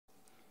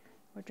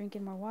We're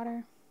drinking more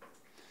water.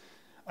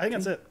 I think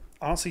that's it.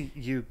 Honestly,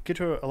 you get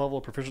to a level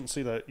of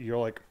proficiency that you're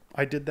like,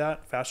 I did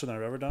that faster than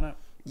I've ever done it.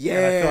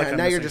 Yeah,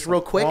 now you're just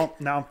real quick. Well,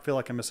 now I feel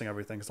like I'm missing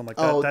everything because I'm like,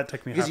 that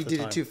took me half the time. Because you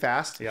did it too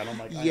fast? Yeah, and I'm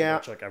like, I need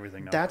to check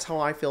everything now. That's how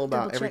I feel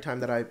about every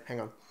time that I...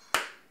 Hang on.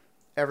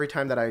 Every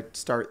time that I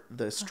start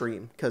the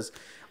stream. Because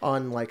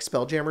on like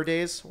Spelljammer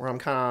days where I'm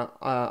kind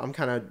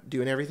of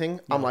doing everything,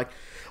 I'm like,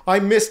 I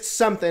missed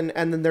something,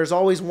 and then there's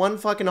always one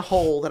fucking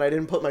hole that I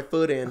didn't put my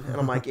foot in, and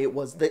I'm like, it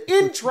was the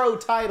intro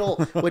title,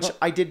 which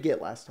I did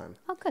get last time.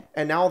 Oh, good.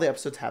 And now all the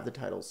episodes have the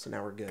titles, so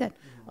now we're good.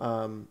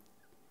 Good.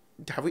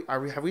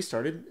 Have we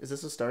started? Is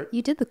this a start?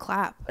 You did the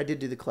clap. I did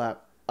do the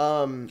clap.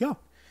 Yeah,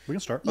 we can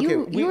start. Okay,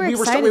 You were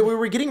excited. we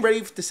were getting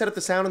ready to set up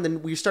the sound, and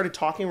then we started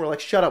talking. We're like,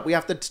 shut up. We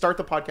have to start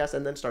the podcast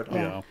and then start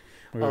talking.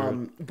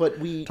 Yeah. But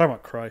we... Talking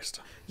about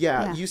Christ.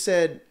 Yeah, you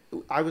said...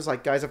 I was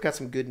like, guys, I've got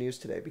some good news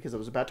today because I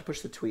was about to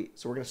push the tweet.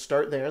 So we're going to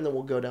start there, and then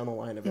we'll go down the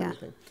line of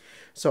everything.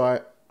 So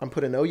I'm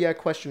putting, oh yeah,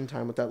 question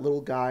time with that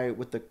little guy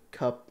with the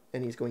cup,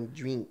 and he's going,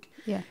 drink.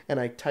 Yeah. And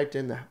I typed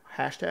in the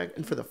hashtag,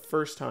 and for the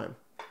first time,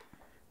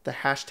 the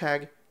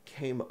hashtag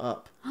came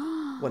up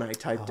when I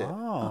typed it.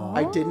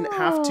 I didn't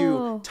have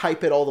to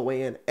type it all the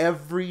way in.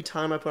 Every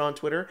time I put on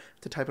Twitter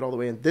to type it all the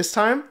way in. This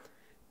time,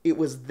 it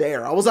was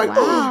there. I was like,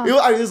 wow.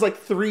 I was like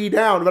 3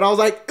 down, but I was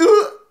like,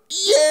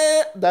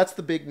 yeah, that's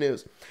the big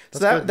news. So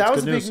that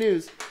was the big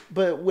news.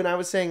 But when I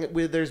was saying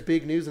there's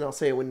big news, and I'll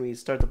say it when we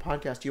start the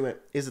podcast, you went,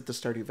 is it the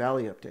Stardew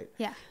Valley update?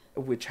 Yeah.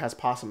 Which has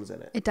possums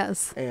in it. It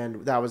does.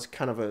 And that was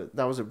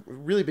a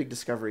really big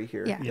discovery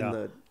here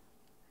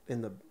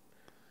in the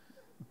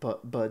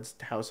Bud's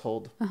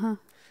household. Uh-huh.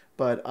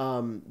 But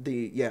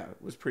it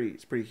was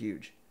pretty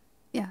huge.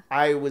 Yeah.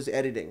 I was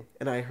editing,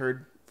 and I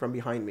heard from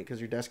behind me, because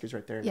your desk is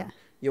right there. Yeah.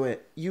 You went,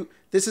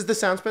 this is the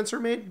sound Spencer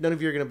made? None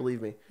of you are going to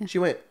believe me. Yeah. She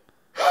went,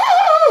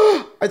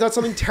 I thought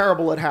something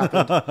terrible had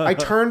happened. I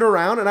turned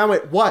around and I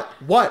went, what?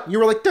 You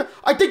were like,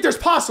 I think there's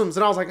possums.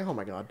 And I was like, oh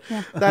my God.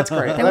 Yeah. That's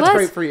great. That's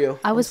great for you.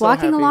 I was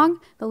walking along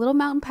the little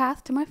mountain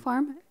path to my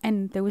farm,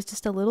 and there was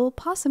just a little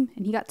possum,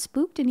 and he got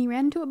spooked and he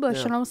ran into a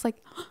bush, and I was like,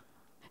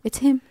 it's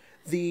him.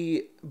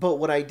 But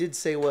what I did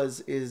say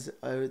is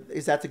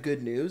that the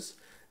good news?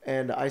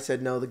 And I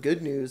said, no, the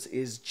good news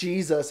is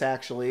Jesus,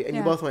 actually. And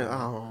you both went,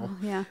 oh.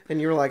 Yeah.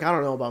 And you were like, I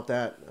don't know about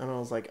that. And I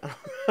was like,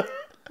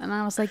 and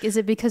I was like, is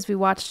it because we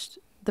watched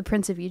The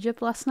Prince of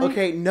Egypt last night?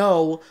 Okay,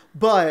 no,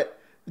 but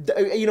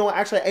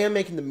actually I am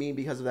making the meme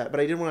because of that,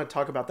 but I did want to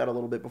talk about that a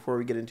little bit before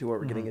we get into what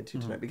we're getting into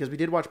tonight, because we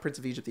did watch Prince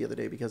of Egypt the other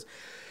day because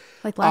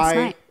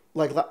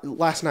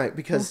last night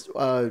because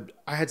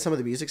I had some of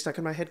the music stuck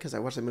in my head because I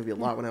watched that movie a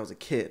lot when I was a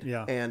kid.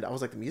 Yeah. And I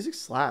was like, the music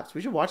slaps.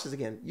 We should watch this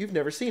again. You've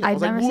never seen it. I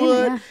was like,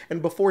 what?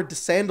 And before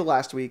Descend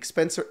last week,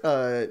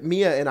 Spencer,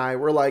 Mia and I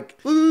were like,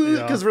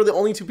 because we're the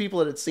only 2 people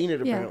that had seen it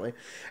apparently.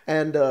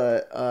 And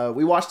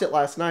we watched it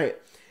last night,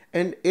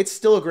 and it's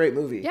still a great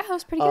movie. Yeah, it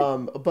was pretty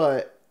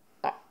good.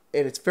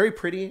 And it's very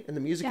pretty, and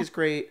the music is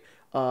great.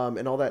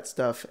 And all that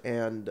stuff.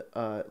 And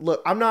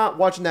look, I'm not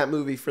watching that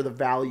movie for the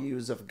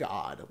values of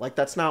God. Like,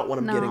 that's not what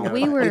I'm getting at.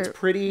 It's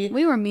pretty.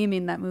 We were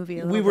memeing that movie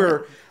a little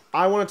bit.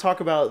 I want to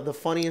talk about the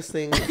funniest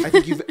thing I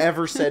think you've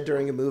ever said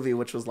during a movie,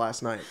 which was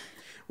last night,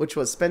 which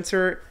was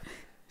Spencer.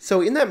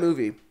 So in that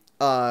movie,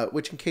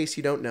 which in case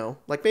you don't know,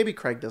 like maybe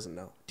Craig doesn't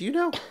know. Do you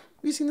know? Have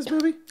you seen this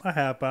movie? I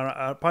have,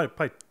 but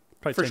probably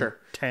for sure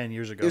 10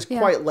 years ago. It was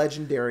quite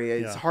legendary.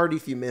 It's hard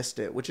if you missed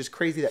it, which is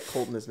crazy that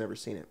Colton has never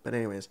seen it. But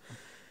anyways.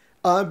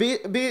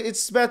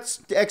 It's about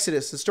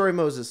Exodus, the story of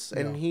Moses,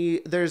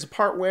 and there's a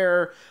part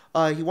where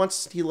he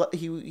wants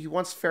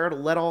Pharaoh to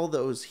let all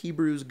those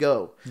Hebrews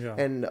go,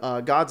 and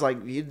God's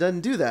like, he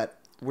doesn't do that.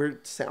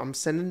 I'm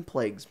sending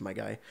plagues, my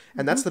guy,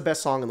 and that's the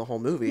best song in the whole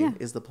movie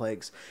is the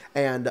plagues,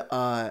 and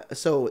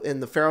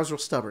the Pharaoh's real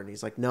stubborn.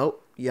 He's like,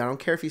 nope, I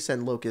don't care if you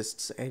send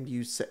locusts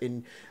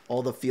and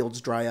all the fields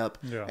dry up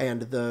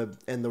and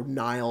the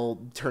Nile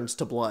turns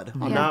to blood.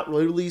 I'm not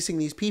releasing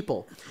these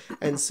people,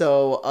 and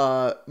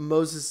so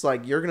Moses is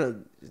like,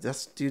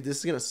 this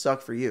is gonna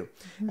suck for you.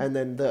 And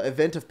then the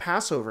event of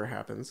Passover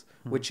happens,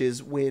 which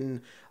is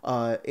when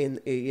I'll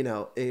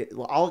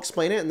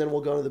explain it and then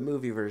we'll go to the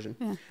movie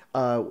version,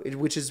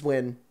 which is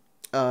when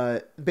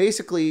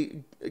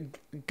basically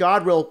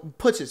God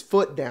puts his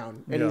foot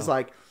down and he's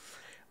like,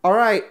 all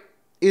right,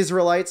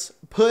 Israelites,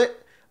 put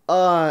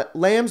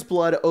lamb's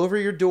blood over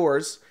your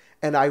doors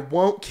and I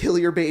won't kill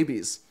your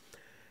babies.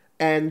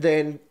 And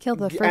then kill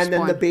the firstborn. And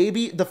then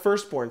the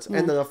firstborns. And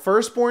then the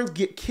firstborns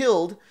get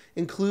killed,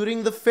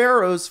 including the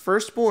Pharaoh's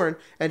firstborn,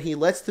 and he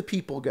lets the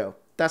people go.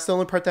 That's the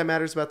only part that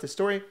matters about this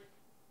story.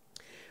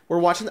 We're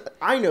watching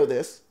I know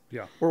this.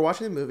 Yeah. We're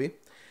watching the movie,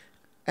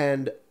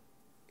 and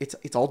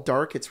it's all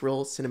dark, it's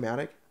real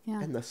cinematic.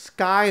 Yeah. And the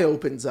sky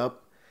opens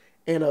up,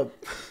 and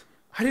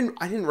I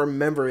didn't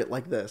remember it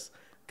like this,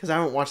 because I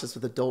haven't watched this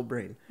with adult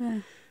brain.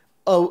 Yeah.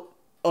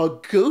 A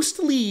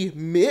ghostly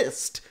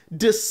mist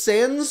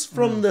descends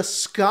from the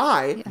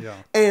sky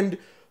and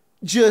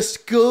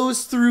just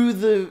goes through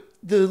the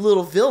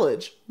little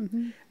village.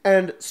 Mm-hmm.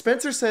 And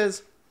Spencer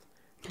says,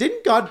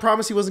 didn't God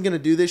promise he wasn't going to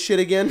do this shit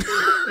again?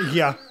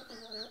 Yeah.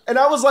 And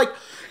I was like,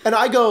 and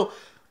I go,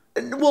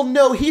 well,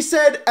 no, he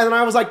said, and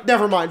I was like,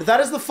 never mind. That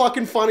is the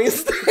fucking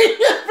funniest thing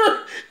ever.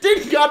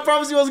 Did God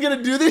promise he wasn't going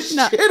to do this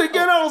shit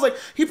again? I was like,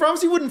 he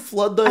promised he wouldn't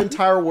flood the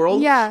entire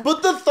world. Yeah.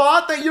 But the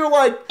thought that you're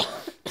like,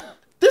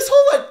 this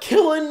whole like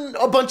killing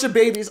a bunch of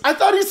babies, I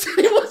thought he said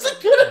he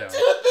wasn't going to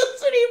do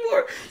this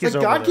anymore. He's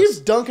like, God keeps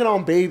dunking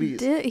on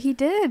babies. He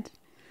did.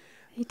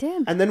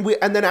 And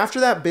then after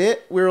that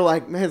bit, we were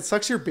like, man, it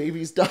sucks your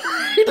babies died.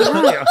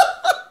 Yeah.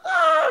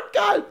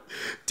 God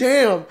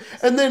damn.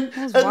 And then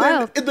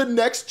wild. in the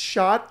next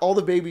shot, all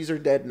the babies are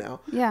dead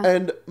now. Yeah.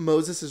 And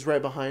Moses is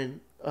right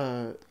behind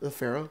the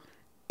Pharaoh.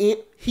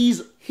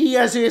 He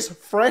has his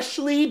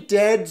freshly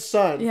dead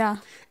son. Yeah.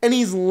 And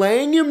he's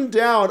laying him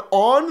down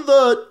on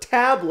the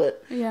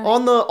tablet, Yeah.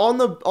 on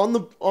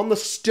the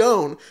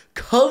stone,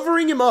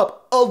 covering him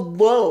up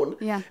alone.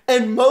 Yeah.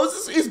 And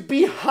Moses is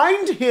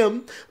behind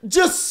him,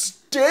 just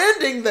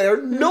standing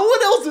there. No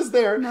one else is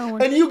there. No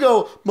one. And you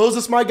go,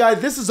 Moses, my guy,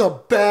 this is a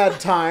bad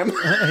time.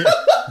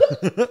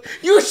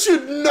 You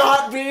should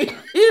not be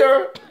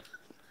here.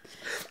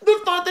 The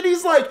thought that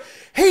he's like,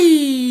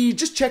 hey,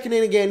 just checking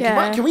in again.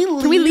 Yeah. Can we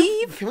leave? Can we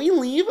leave? Can we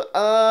leave?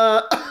 God.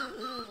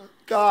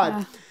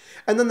 Yeah.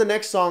 And then the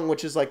next song,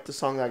 which is like the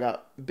song that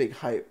got big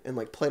hype and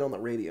like played on the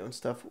radio and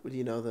stuff,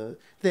 you know, the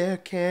There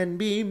Can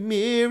Be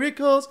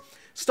Miracles,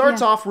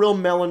 starts off real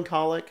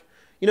melancholic.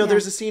 You know,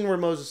 there's a scene where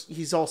Moses,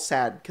 he's all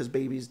sad because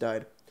babies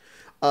died.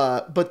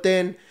 But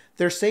then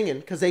they're singing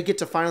because they get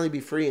to finally be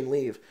free and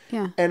leave.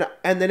 Yeah. And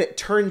then it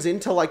turns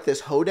into like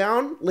this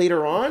hoedown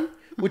later on,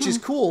 which is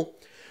cool.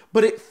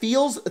 But it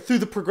feels, through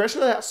the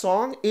progression of that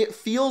song, it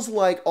feels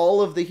like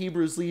all of the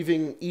Hebrews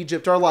leaving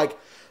Egypt are like,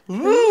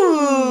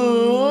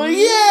 ooh,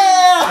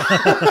 yeah!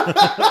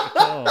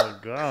 Oh,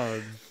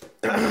 God.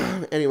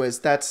 Anyways,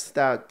 that's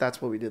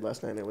what we did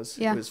last night. It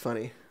was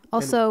funny.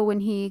 Also, when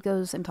he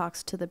goes and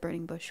talks to the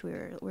burning bush, we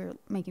were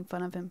making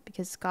fun of him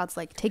because God's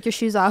like, take your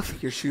shoes off.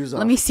 Take your shoes off.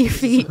 Let me see your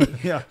feet.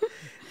 Yeah.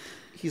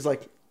 He's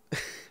like,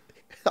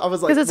 I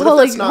was like, because it's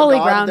what if that's not holy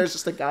God? ground. There's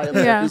just a guy in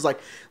there who's like,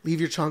 leave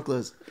your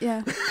chanclas.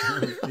 Yeah.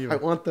 I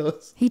want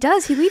those. He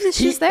does. He leaves his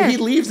shoes there. He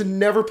leaves and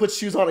never puts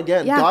shoes on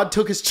again. Yeah. God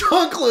took his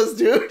chanclas,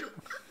 dude.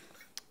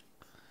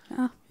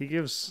 He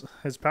gives,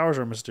 his powers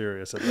are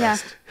mysterious at Yeah.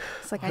 best.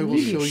 It's like, I will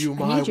show you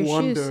my your shoes.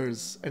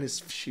 wonders. And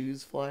his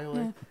shoes fly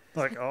away. Yeah.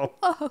 Like, oh,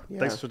 Yeah.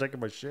 thanks for taking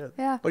my shit.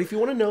 Yeah. But if you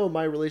want to know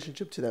my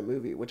relationship to that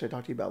movie, which I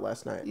talked to you about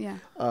last night, Yeah.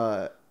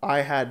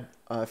 I had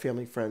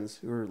family friends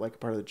who were like a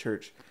part of the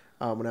church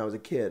when I was a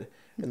kid.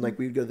 And like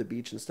we would go to the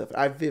beach and stuff.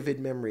 I have vivid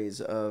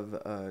memories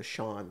of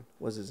Sean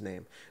was his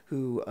name,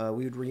 who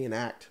we would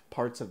reenact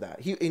parts of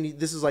that.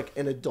 This is like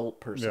an adult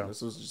person. Yeah.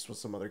 This was just with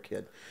some other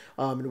kid.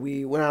 And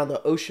we went out on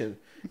the ocean,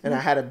 and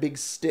I had a big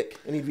stick,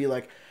 and he'd be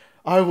like,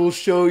 "I will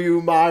show you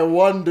my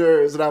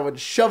wonders," and I would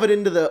shove it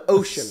into the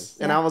ocean.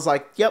 And I was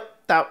like,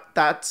 "Yep,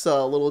 that's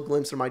a little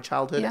glimpse of my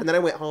childhood." Yeah. And then I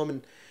went home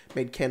and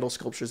made candle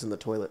sculptures in the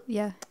toilet.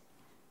 Yeah.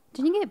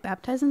 Didn't you get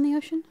baptized in the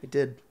ocean? I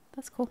did.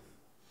 That's cool.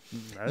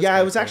 Yeah,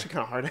 it was actually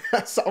kind of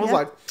hard. So I was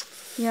like,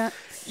 Yeah.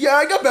 yeah,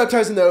 I got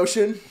baptized in the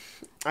ocean.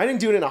 I didn't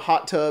do it in a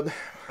hot tub.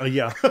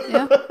 Yeah.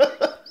 Yeah.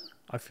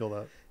 I feel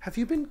that. Have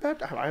you been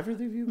baptized? Have either of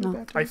you been I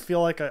baptized?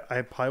 feel like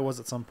I probably was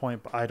at some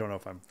point, but I don't know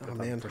if I'm,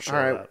 Man, for sure.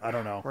 all right. That. I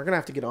don't know. We're going to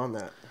have to get on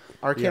that.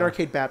 Arcane Yeah.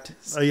 Arcade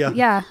Baptist. Yeah.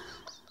 Yeah.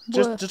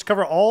 Just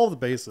cover all the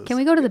bases. Can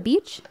we go to the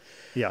beach?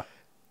 Yeah.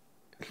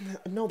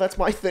 No, that's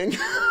my thing.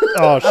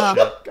 Oh,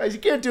 shit. Guys, you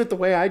can't do it the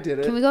way I did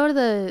it. Can we go to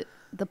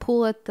the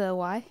pool at the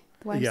YMCA?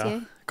 Yeah.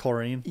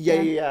 Chlorine.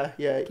 Yeah.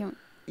 Can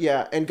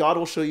Yeah, and God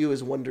will show you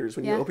his wonders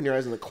when you Yeah. open your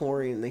eyes in the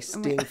chlorine and they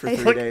sting for I-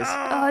 3 days.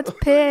 Oh, it's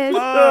piss.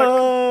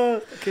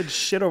 Kid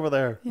shit over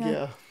there.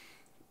 Yeah.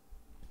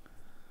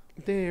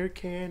 There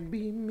can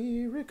be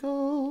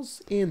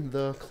miracles in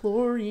the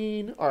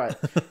chlorine. All right.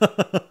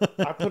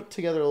 I put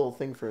together a little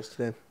thing for us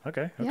today.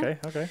 Okay.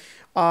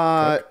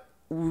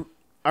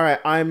 All right,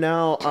 I'm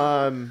now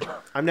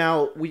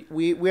we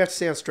have to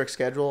stay on strict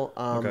schedule.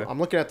 Okay. I'm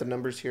looking at the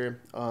numbers here.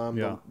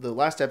 Yeah. The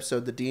last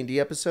episode, the D&D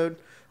episode,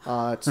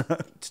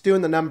 it's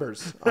doing the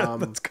numbers.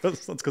 That's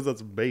because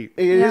that's bait.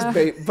 It is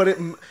bait, but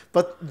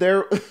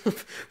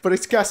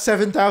it's got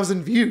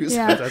 7,000 views.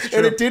 Yeah. That's true.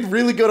 And it did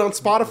really good on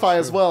Spotify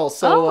as well.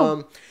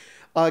 So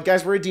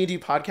guys, we're a D&D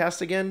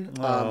podcast again.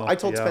 I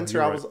told yeah, Spencer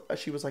you're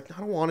she was like,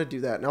 I don't want to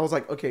do that. And I was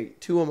like, okay,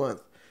 2 a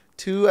month.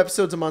 2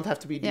 episodes a month have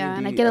to be D&D. Yeah,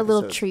 and I get a little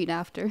episodes. treat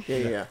after.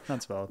 Yeah.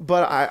 That's valid.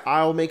 But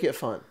I'll make it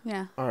fun.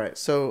 Yeah. All right.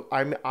 So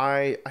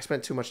I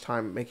spent too much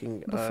time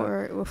making.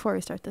 Before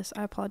we start this,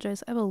 I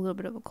apologize. I have a little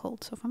bit of a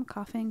cold, so if I'm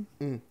coughing,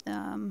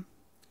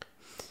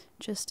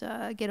 just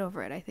get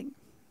over it. I think.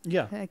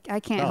 Yeah. I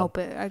can't help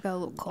it. I got a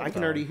little cold. I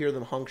can already hear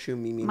them honk shoe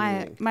me.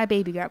 My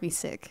baby got me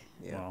sick.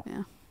 Yeah. Wow. Yeah.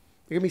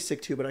 You're gonna be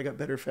sick too, but I got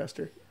better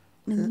faster.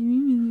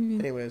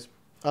 Anyways,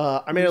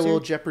 I made a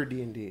little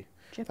Jeopardy D&D.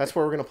 That's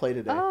what we're gonna play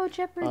today. Oh,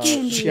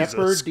 Jeopardy.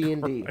 Jeopardy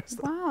D&D.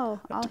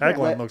 Wow.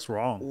 Tagline looks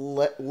wrong.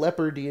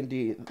 Leopard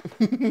D&D.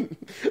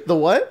 The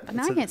what?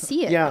 Now I can't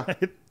see it. Yeah.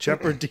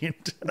 Jeopardy.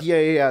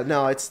 Yeah.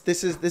 No,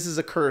 this is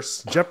a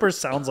curse. Jepper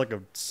sounds like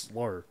a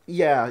slur.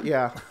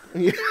 Yeah.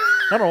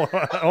 I don't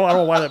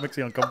know why that makes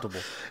you uncomfortable.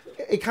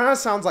 It kind of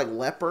sounds like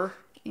leper.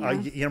 Yeah.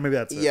 Maybe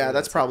that's it. Yeah,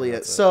 that's probably it.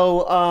 That's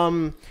So,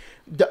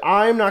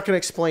 I'm not going to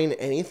explain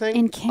anything.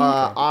 In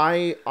Canada.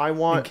 I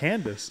want In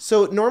Candace.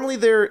 So normally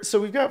so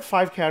we've got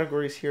 5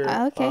 categories here.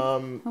 Okay.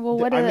 Well,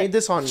 what I are made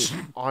this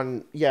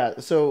on yeah.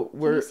 So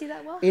we're you see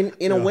that well?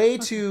 in a way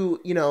to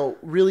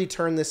really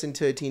turn this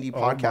into a D&D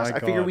podcast. my I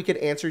figure God. we could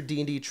answer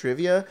D&D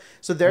trivia.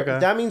 So there Okay.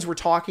 that means we're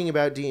talking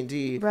about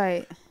D&D,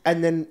 Right.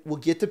 and then we'll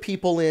get the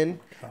people in,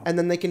 and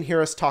then they can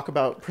hear us talk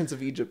about Prince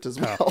of Egypt as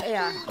well.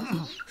 Yeah.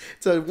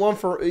 It's a one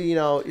for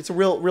it's a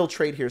real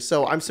trade here.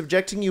 So I'm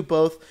subjecting you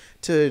both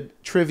to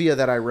trivia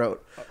that I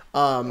wrote.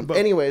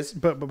 Anyways,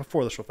 But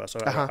before this real fast,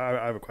 I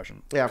have a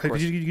question. Yeah, of 'Cause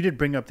course. You did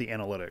bring up the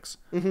analytics.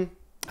 Mm-hmm.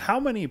 How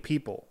many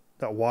people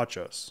that watch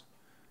us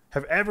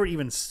have ever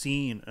even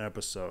seen an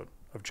episode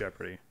of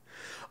Jeopardy?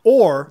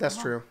 Or that's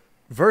true.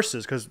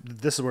 versus, because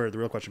this is where the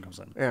real question comes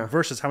in. Yeah.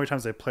 Versus how many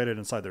times they played it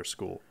inside their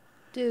school.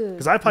 Dude.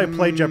 Because I probably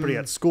played Jeopardy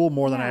at school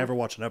more than I Yeah. ever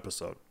watched an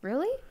episode.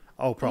 Really?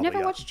 Oh, probably. You never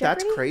yeah. watched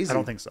Jeopardy? That's crazy. I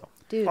don't think so.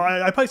 Dude.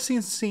 I probably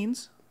seen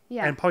scenes.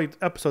 Yeah. And probably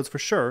episodes for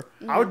sure.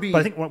 I would be. But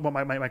I think what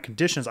my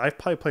conditions, I've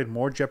probably played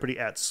more Jeopardy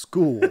at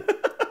school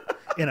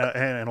in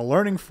a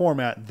learning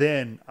format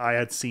than I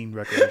had seen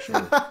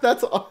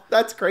recreationally.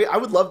 That's great. I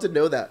would love to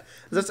know that.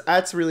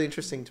 That's really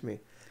interesting to me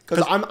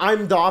because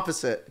I'm the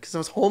opposite because I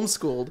was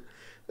homeschooled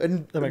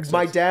and makes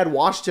my sense. dad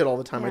watched it all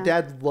the time. My Yeah.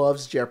 dad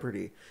loves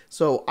Jeopardy,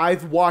 so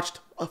I've watched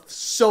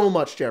so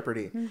much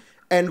Jeopardy. Mm-hmm.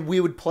 And we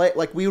would play,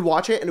 like, we would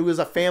watch it, and it was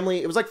like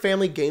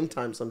family game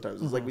time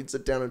sometimes. It was like we'd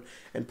sit down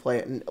and play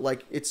it, and,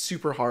 like, it's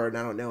super hard, and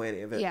I don't know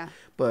any of it. Yeah.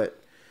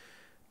 But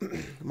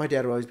my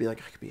dad would always be like,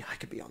 I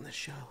could be on this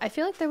show. I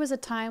feel like there was a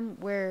time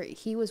where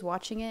he was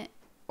watching it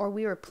or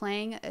we were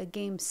playing a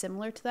game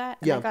similar to that.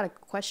 And Yeah. I got a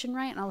question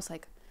right, and I was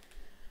like,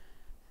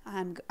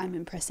 I'm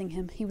impressing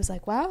him. He was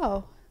like,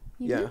 wow,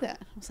 you Yeah. knew that.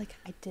 I was like,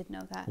 I did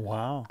know that.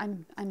 Wow.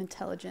 I'm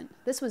intelligent.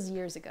 This was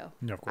years ago.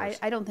 Yeah, of course.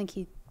 I don't think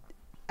he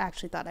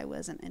actually thought I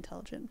wasn't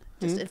intelligent.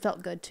 Just it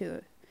felt good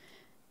to.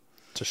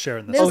 To share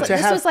in this. This, Oh, was, to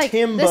this have was like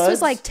Tim this was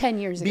Buds like 10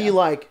 years ago. Be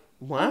like,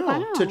 wow,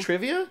 wow. to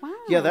trivia? Wow.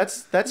 Yeah,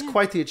 that's Yeah.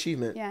 quite the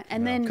achievement. Yeah,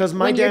 and then 'Cause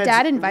my when your dad's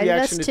dad invited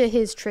us reaction to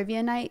his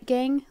trivia night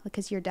gang,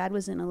 because your dad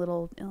was in a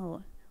little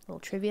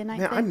trivia night.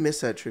 Man, thing. I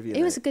miss that trivia.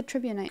 It was a night. good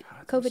trivia night.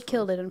 COVID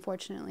killed it,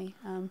 unfortunately.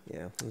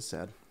 Yeah, it was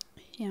sad.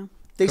 Yeah.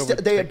 They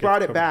COVID they ticket,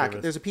 brought it COVID back.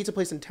 Davis. There's a pizza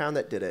place in town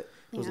that did it.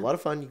 It was a Yeah. lot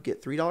of fun. You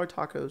get $3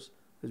 tacos.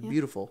 It was Yeah.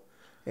 beautiful,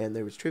 and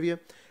there was trivia.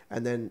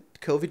 And then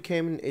COVID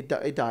came and it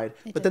died.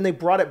 It But then did. they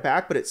brought it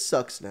back, but it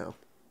sucks now.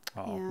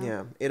 Oh. Yeah.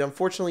 Yeah, it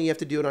unfortunately you have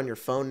to do it on your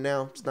phone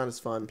now. It's not as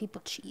fun.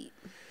 People cheat,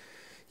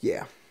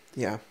 Yeah,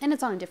 yeah, and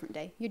it's on a different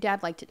day. Your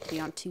dad liked it to be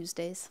on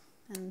Tuesdays,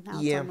 and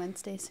now Yeah. it's on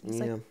Wednesdays. And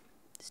he's Yeah. like,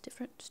 it's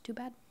different. It's too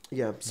bad.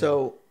 yeah.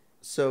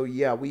 So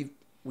yeah, we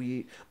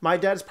my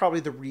dad's probably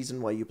the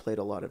reason why you played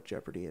a lot of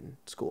Jeopardy in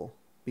school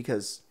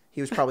because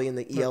he was probably in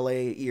the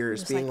ELA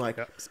ears was being like-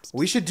 like,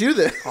 we should do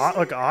this.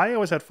 I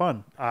always had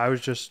fun. I was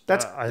just.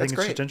 That's- I think that's it's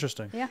great. just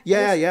interesting. Yeah.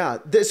 Yeah, it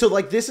is. yeah. So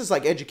like this is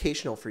like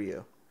educational for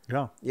you.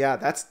 Yeah. Yeah,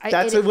 that's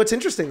it- what's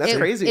interesting. That's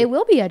crazy. It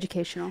will be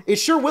educational. It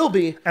sure will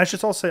be. And I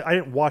should also say, I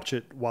didn't watch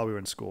it while we were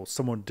in school.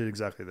 Someone did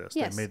exactly this.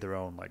 Yes. They made their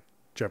own like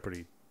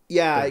Jeopardy.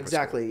 Yeah, for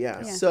exactly. school.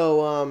 Yeah. Yeah. So,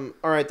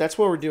 all right, that's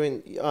what we're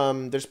doing.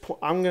 I'm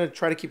gonna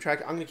try to keep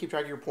track. I'm gonna keep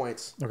track of your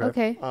points.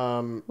 Okay.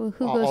 Um, Well,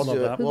 who I'll goes? do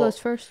that. it. Who Well, goes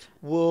first?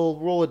 We'll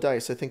roll a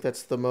dice. I think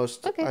that's the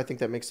most. Okay. I think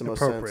that makes the most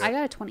Appropriate. sense. I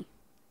got a 20.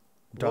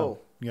 Done. Whoa.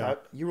 Yeah.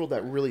 You rolled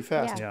that really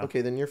fast. Yeah. Yeah. Okay,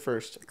 then you're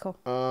first. Cool.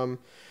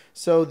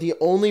 So the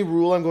only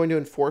rule I'm going to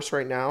enforce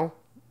right now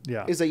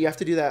Yeah. is that you have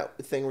to do that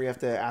thing where you have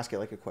to ask it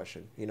like a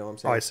question. You know what I'm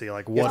saying? Oh, I see.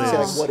 Like, You have what to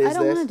say, is? like, what is I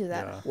don't this? want to do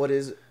that. Yeah. What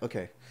is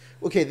okay?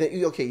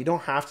 Okay, you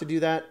don't have to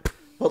do that,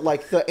 but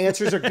like the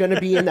answers are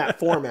gonna be in that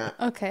format.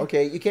 Okay.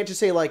 Okay, you can't just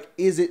say like,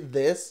 "Is it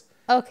this?"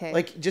 Okay.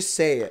 Like, just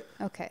say it.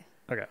 okay.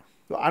 Okay.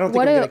 I don't think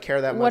What I'm are- gonna care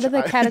that much. what are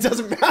the It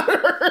doesn't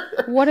matter.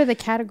 What do the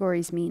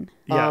categories mean?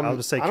 Yeah, I'll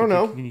just say. I don't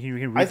know. Can you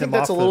read I think them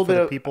that's off a little for bit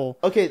the of people?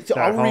 Okay, so that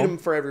are I'll read home? them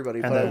for everybody,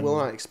 And but I then- will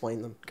not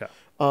explain them. Okay.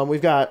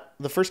 We've got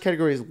the first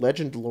category is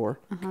legend lore,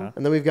 Okay.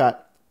 and then we've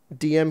got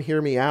DM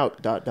hear me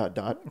out ...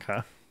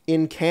 Okay.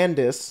 in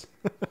Candace,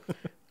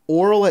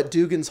 oral at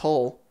Dugan's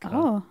Hole,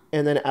 Oh.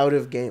 and then out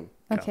of game.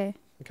 Okay.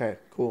 Okay,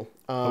 cool.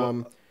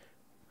 All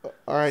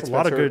right, It's a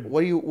lot of Spencer, good-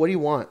 What do you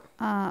want?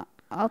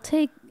 I'll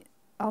take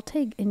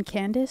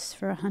Incandesce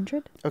for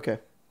 100. Okay.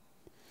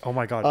 Oh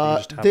my God! You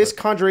just have This it.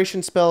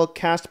 conjuration spell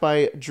cast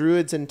by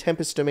druids and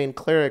Tempest Domain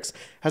clerics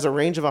has a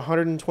range of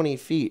 120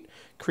 feet,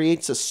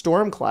 creates a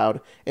storm cloud,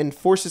 and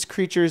forces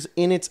creatures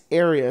in its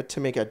area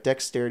to make a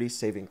dexterity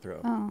saving throw.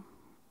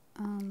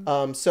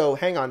 Oh. So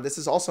hang on. This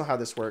is also how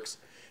this works.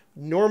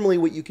 Normally,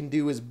 what you can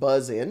do is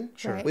buzz in.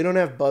 Sure. Right. We don't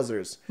have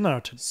buzzers. No,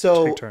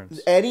 So take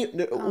turns.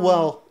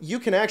 well, you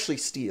can actually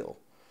steal.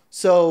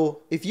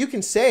 So if you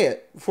can say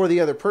it before the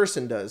other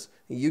person does,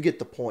 you get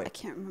the I point.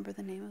 can't remember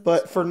the name of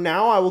But this. for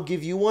now, I will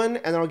give you one,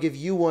 and then I'll give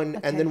you one,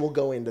 Okay. and then we'll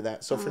go into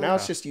that. So for now,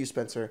 it's just you,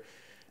 Spencer.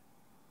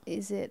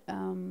 Is it, give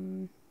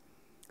me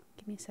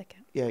a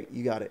second. Yeah,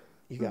 you got it.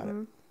 You got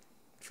Mm-hmm. it.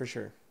 For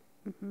sure.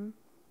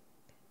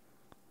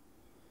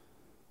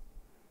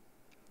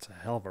 It's a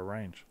hell of a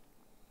range.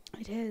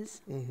 It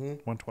is.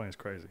 120 is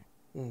crazy.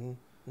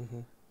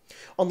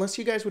 Unless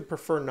you guys would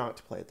prefer not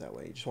to play it that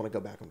way. You just want to go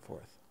back and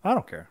forth. I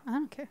don't care. I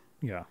don't care.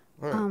 Yeah.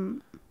 All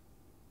right.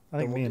 I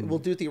think we'll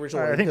do it the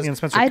original way. I think me and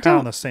Spencer I are kind of on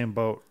don't- the same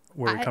boat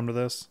where we come to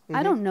this.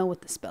 I don't know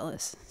what the spell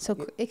is,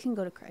 so it can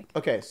go to Craig.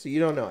 Okay, so you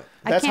don't know it.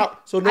 I That's can't- how.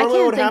 So I normally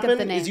what would can't think of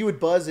happen the is name. you would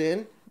buzz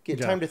in, get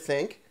Yeah. time to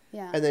think,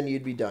 Yeah. and then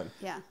you'd be done.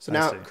 Yeah. So I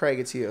now, see. Craig,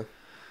 it's you.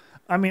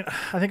 I mean,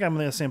 I think I'm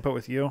in the same boat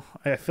with you.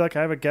 I feel like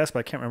I have a guess, but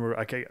I can't remember.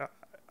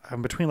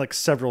 I'm between like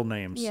several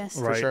names. Yes.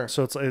 Right. For sure.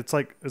 So it's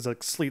like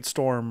sleet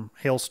storm,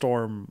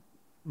 hailstorm,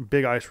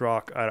 big ice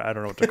rock. I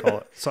don't know what to call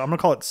it. So I'm gonna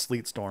call it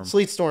sleet storm.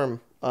 Sleet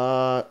storm.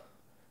 The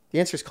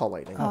answer is call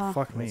lightning. Oh,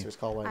 fuck The me. answer is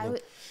call lightning.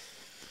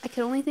 I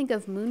could only think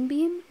of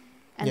moonbeam,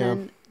 and Yeah.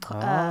 then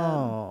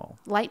Oh.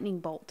 lightning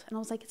bolt, and I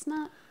was like, it's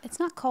not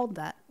called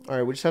that. All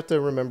right, we just have to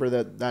remember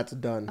that that's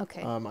done.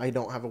 Okay. I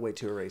don't have a way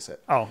to erase it.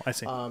 Oh, I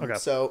see. Okay.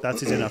 So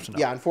that's easy enough to know.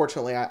 Yeah,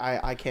 unfortunately,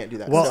 I can't do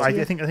that. Well, So-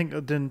 I think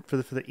then for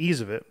the ease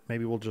of it,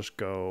 maybe we'll just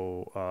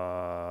go.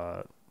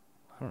 I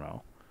don't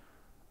know.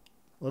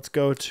 Let's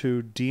go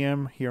to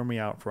DM. Hear me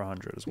out for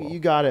 100 as well. You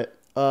got it.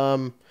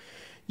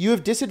 You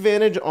have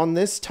disadvantage on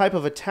this type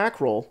of attack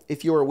roll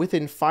if you are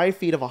within 5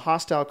 feet of a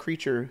hostile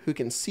creature who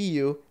can see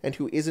you and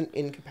who isn't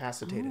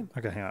incapacitated.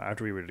 Okay, hang on. I have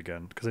to reread it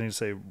again because I need to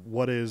say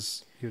what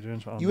is.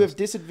 You have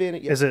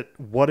disadvantage. Is it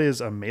what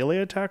is a melee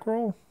attack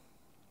roll?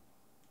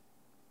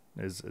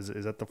 Is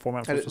that the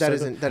format? I'm That- supposed to that say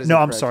isn't- that isn't No,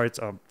 I'm correct. sorry. It's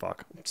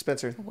fuck.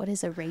 Spencer, What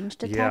is a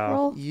ranged attack Yeah.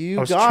 roll? you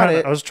I was got trying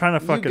it. To, I was trying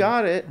to fucking You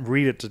got it.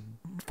 read it to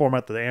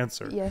format the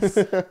answer. Yes.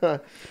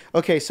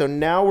 Okay, so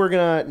now we're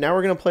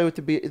gonna play with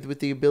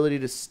the ability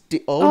to.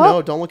 Oh Oh.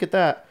 no! Don't look at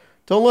that.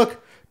 Don't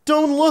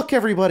look,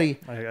 everybody.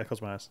 I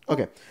closed my eyes.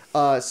 Okay.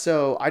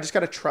 So I just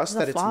gotta trust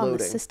There's a that it's flaw in the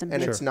loading, system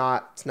and here. it's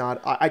not.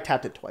 I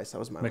tapped it twice. That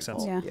was my Makes own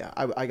sense. fault.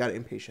 Yeah. I got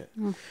impatient.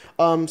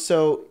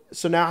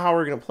 So now how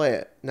we're gonna play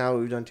it? Now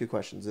we've done 2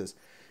 questions. Is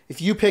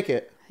if you pick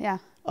it, Yeah.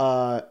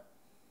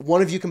 one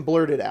of you can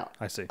blurt it out.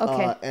 I see.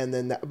 Okay. And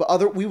then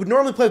we would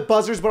normally play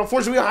buzzers, but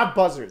unfortunately we don't have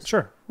buzzers.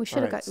 Sure. We should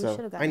have Alright, got. We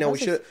should have got. I know we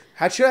should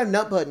have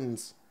nut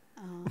buttons.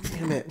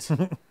 Damn it.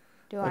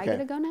 Do I Okay. get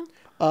to go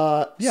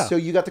now? Yeah. So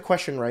you got the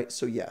question right.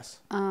 So yes.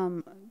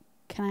 Can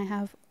I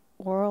have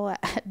oral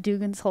at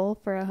Dugan's Hole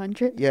for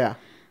 100? Yeah.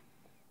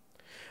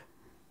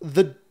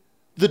 The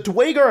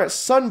Dwagar at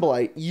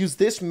Sunblight use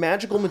this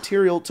magical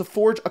material to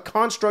forge a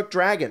construct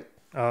dragon.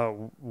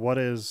 What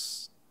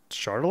is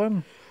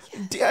Charlatan?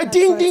 Ding, what it's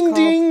ding, called.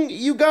 ding!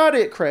 You got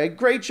it, Craig.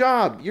 Great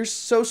job. You're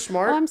so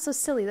smart. Oh, I'm so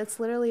silly.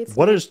 That's literally it's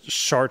What is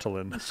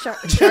Charlatan?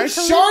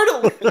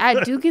 Shardling.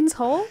 at Dugan's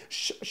Hole.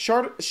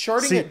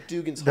 Sharding See, at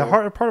Dugan's the Hole.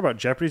 hard part about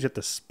Jeopardy is you have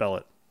to spell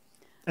it.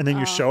 And then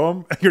you show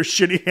them your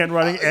shitty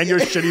handwriting and your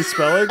shitty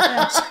spelling.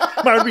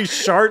 Mine would be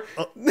shart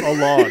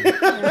along.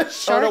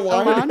 Shard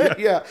along.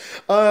 Yeah.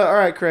 All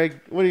right, Craig.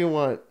 What do you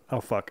want? Oh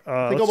fuck.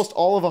 I think almost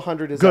all of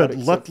 100 is good. out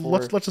except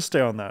Let's for- just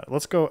stay on that.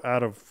 Let's go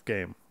out of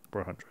game for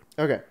 100.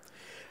 Okay.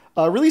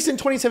 Released in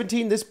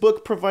 2017, this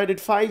book provided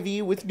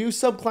 5e with new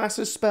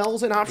subclasses,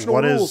 spells, and optional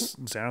What rules. is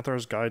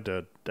Xanathar's Guide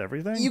to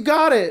Everything? You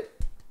got it.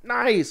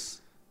 Nice.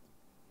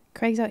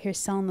 Craig's out here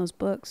selling those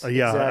books.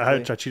 Yeah,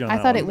 Exactly. I cheated on I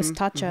that thought one. it was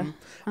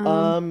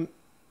Tatcha.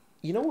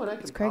 You know what I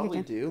can Craig probably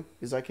again. do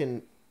is I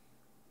can.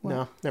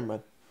 No, never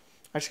mind.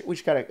 I just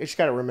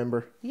gotta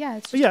remember. Yeah,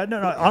 it's But yeah, no.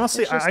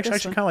 Honestly, It's I just actually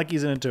this one. kind of like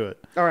easing into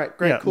it. All right,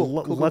 great, Yeah, cool.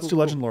 let's do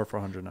Legend Lore for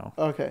 100 now.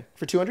 Okay,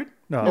 for 200.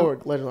 No. Or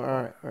Legend. All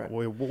right, all right.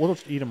 We'll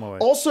just eat them away.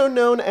 Also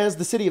known as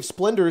the City of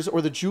Splendors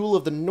or the Jewel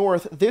of the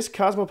North, this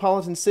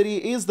cosmopolitan city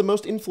is the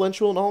most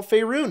influential in all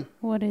Faerun.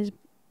 what is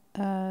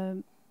I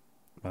don't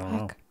know.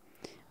 fuck.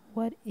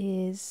 What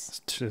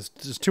is There's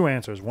 2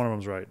 answers. One of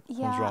them's right.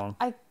 One's wrong.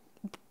 I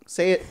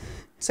Say it.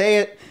 Say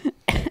it.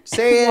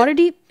 Say it.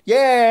 Waterdeep?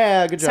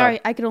 Yeah, good job. Sorry,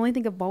 I could only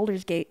think of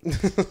Baldur's Gate.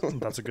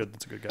 That's a good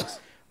guess.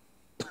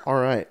 All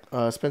right,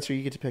 Spencer,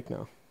 you get to pick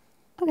now.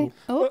 Okay.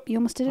 Oh, you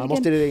almost did it I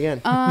almost again. did it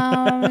again.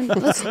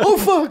 Let's Oh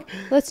fuck!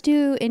 let's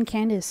do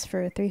Incandesce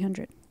for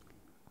 300.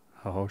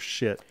 Oh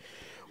shit.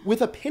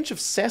 With a pinch of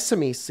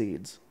sesame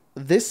seeds,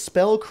 this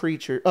spell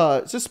creature.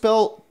 It's a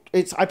spell.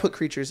 I put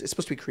creatures. It's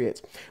supposed to be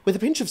creates. With a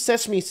pinch of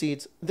sesame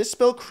seeds, this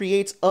spell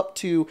creates up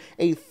to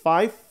a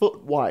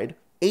 5-foot wide,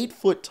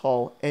 8-foot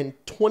tall, and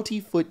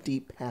 20-foot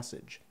deep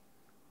passage.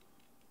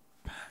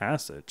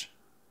 Passage.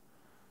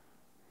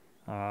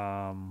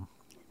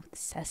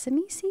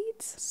 Sesame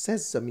seeds?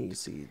 Sesame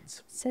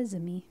seeds.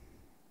 Sesame.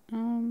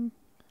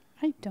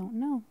 I don't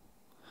know.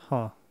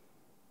 Huh.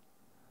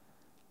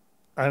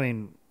 I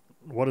mean,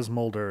 what is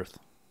mold earth?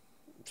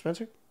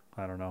 Spencer,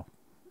 I don't know.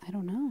 I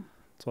don't know.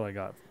 That's what I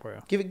got for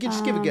you.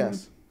 just give a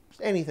guess.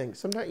 Just anything.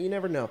 Sometimes you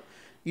never know.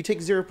 You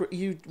take 0.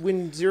 You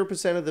win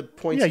 0% of the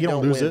points. Yeah, you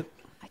don't lose win. it.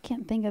 I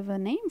can't think of a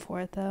name for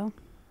it though.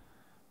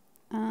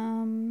 I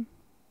can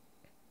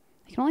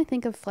only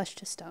think of Flesh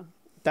to Stone.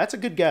 That's a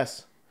good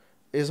guess.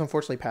 It is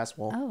unfortunately pass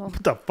wall. Oh,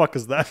 What the fuck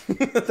is that?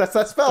 That's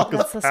that spell.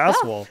 that's the Pass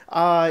spell.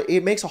 wall.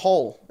 It makes a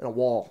hole in a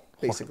wall,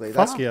 basically.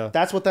 Fuck That's yeah.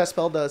 That's what that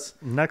spell does.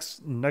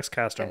 Next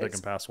caster, I'm It's-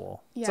 taking pass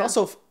wall. Yeah. It's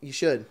also you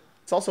should.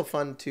 It's also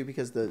fun too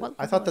because What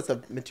I thought that was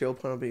the material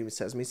point being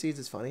sesame seeds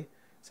is funny.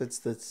 So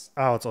it's it's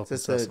open the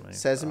sesame.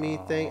 sesame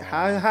thing.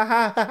 Ha ha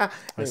ha ha.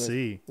 I Anyways,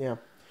 see. Yeah.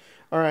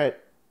 All right,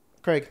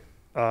 Craig.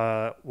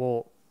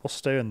 We'll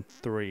stay in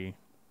 3.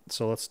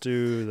 So let's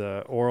do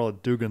the Oral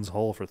at Dugan's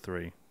Hole for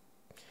 3.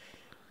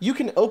 You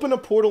can open a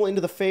portal into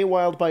the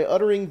Feywild by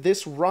uttering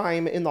this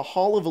rhyme in the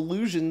Hall of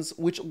Illusions,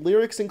 which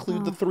lyrics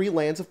include the 3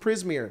 lands of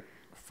Prismeer.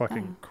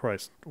 Fucking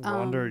Christ.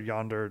 Wander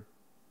yonder.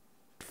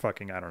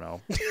 Fucking, I don't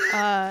know.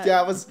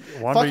 Yeah, it was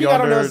Wander fucking. I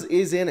don't know. yonder.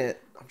 Is in it.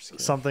 I'm just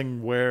kidding.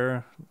 Something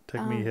where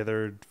take me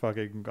hither.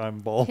 Fucking, I'm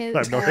bald. I His,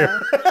 have no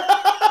hair.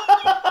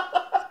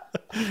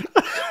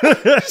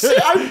 Say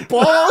I'm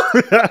bald.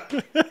 I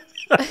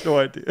have no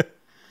idea.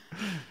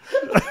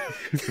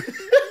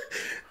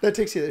 That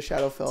takes you to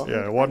Shadowfell.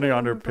 Yeah, wander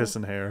yonder, piss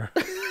and hair.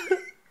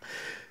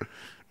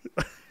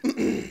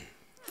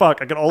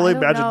 Fuck, I can only I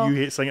don't know. imagine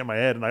you saying it in my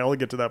head, and I only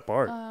get to that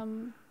part.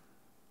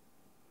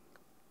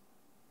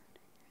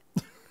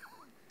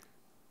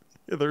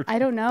 Hither, I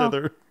don't know.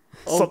 thither,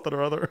 something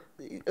or other.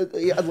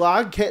 Yeah,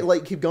 Log can't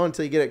keep going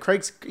until you get it.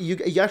 Craig's you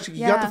actually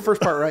you got the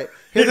first part right.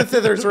 Hither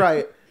thither's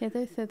right.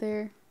 Hither,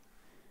 thither.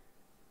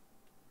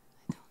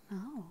 I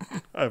don't know.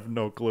 I have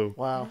no clue.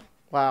 Wow.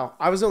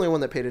 I was the only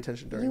one that paid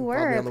attention during. You were,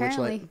 Bobby on the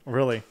apparently. Witchlight.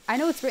 Really? I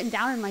know it's written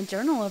down in my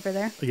journal over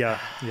there. Yeah.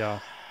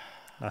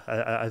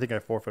 I think I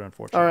forfeit,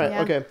 unfortunately. All right,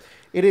 Yeah. okay.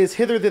 It is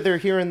hither, thither,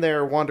 here and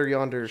there, wander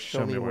yonder,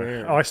 show me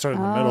where. Oh, I started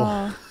in the middle.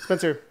 Oh.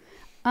 Spencer.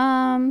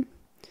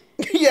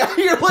 Yeah,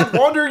 you're like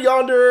wander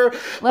yonder.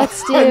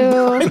 let's do.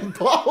 I'm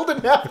bald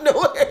and have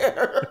no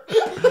hair.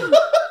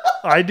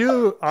 I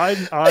do. I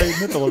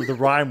admit the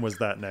rhyme was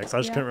that next. I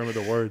just Yeah. couldn't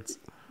remember the words.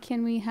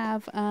 Can we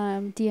have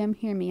DM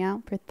hear me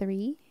out for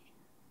 3?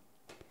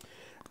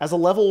 As a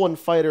level 1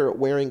 fighter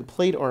wearing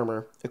plate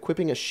armor,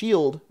 equipping a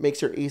shield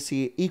makes your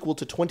AC equal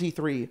to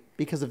 23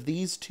 because of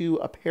these 2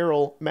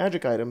 apparel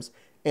magic items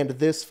and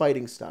this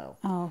fighting style.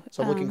 Oh,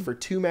 So I'm looking for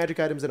 2 magic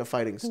items and a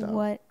fighting style.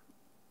 What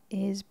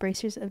is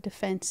bracers of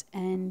defense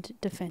and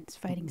defense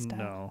fighting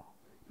style?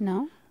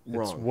 No.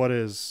 Wrong. It's what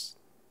is.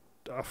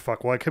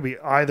 Fuck. Well, it could be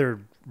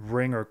either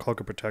ring or cloak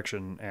of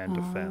protection and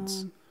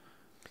defense.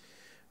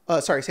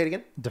 Sorry, say it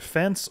again.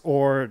 Defense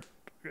or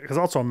because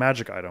also a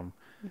magic item.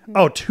 Mm-hmm.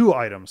 Oh, 2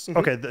 items. Mm-hmm.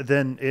 Okay,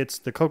 then it's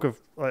the cloak of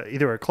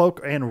either a cloak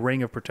and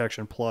ring of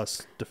protection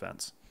plus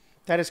defense.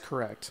 That is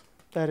correct.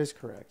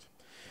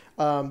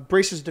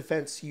 Bracers of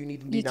defense, you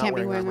need to be You not can't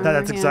be wearing wearing armor.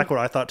 That's yeah. exactly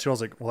what I thought too. I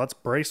was like, well, that's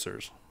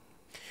bracers.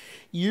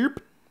 Yerp.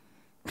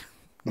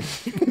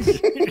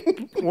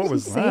 What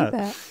was Say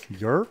that?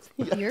 Yerp?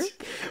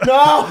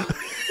 No.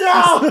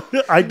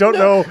 I don't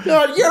know.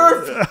 No,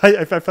 yerp.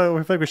 I feel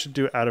like we should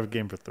do out of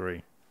game for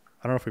 3.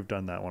 I don't know if we've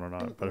done that one or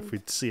not, but if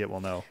we see it, we'll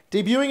know.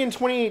 Debuting in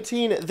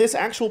 2018, this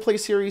actual play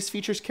series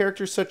features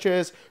characters such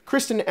as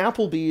Kristen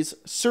Appleby's,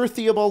 Sir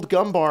Theobald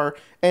Gumbar,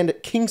 and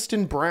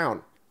Kingston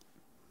Brown.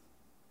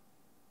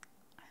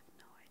 I have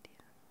no idea.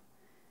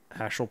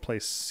 Actual play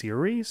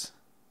series?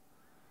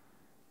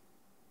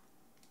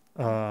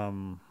 I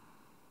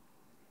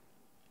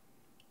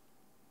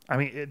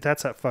mean,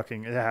 that's that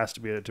fucking. It has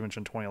to be a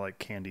Dimension 20 like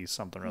Candy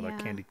something or other, Yeah,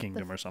 Candy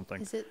Kingdom or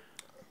something. Is it?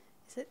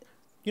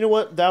 You know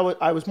what?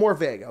 I was more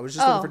vague. I was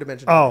just looking for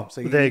Dimension. Oh,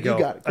 so there you go.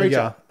 You got it. Great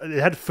job.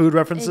 It had food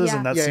references, Yeah.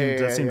 and that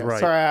seemed right.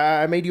 Sorry,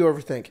 I made you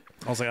overthink.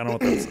 I was like, I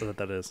don't know what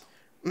that is.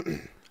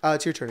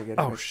 It's your turn again.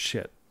 Oh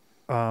shit.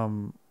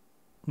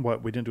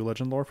 What, we didn't do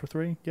Legend Lore for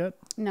 3 yet?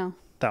 No.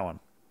 That one.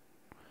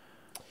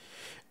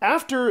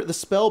 After the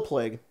Spell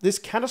Plague, this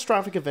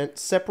catastrophic event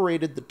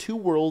separated the 2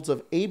 worlds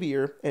of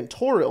Aebir and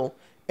Toril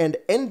and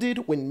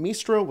ended when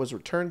Mistra was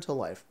returned to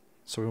life.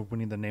 So we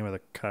need the name of the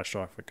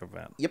catastrophic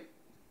event. Yep.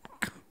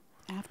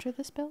 After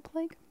the spell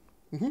plague?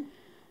 Mm-hmm.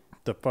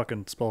 The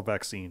fucking spell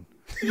vaccine.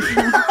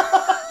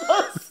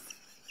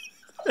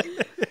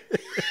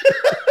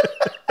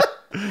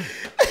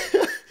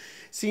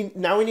 See,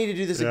 now we need to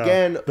do this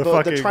again.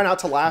 The try not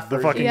to laugh The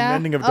version. fucking Yeah.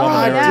 ending of Oh,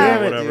 Dominaria yeah.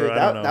 or whatever. Dude,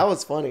 I don't know. that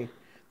was funny.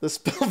 The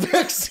spell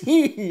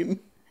vaccine.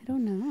 I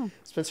don't know.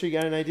 Spencer, you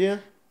got an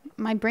idea?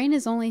 My brain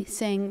is only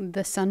saying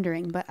the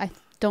sundering, but I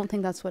don't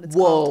think that's what it's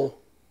called. Whoa.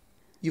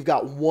 You've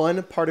got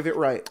one part of it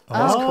right.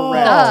 Oh.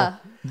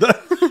 That's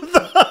correct.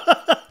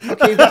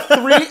 Okay, you've got 3.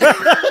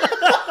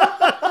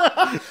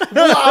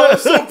 Wow, I'm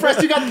so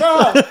impressed you got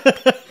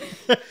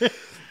that.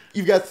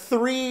 You've got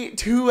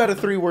 2 out of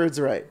 3 words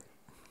right.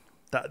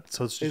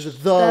 So it's Is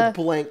just... the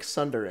blank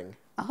sundering.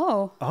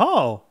 Oh.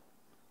 Oh.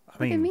 I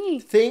Look at mean... me.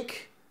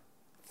 Think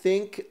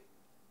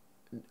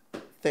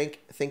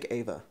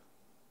Ava.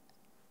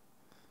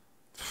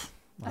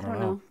 I don't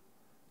know.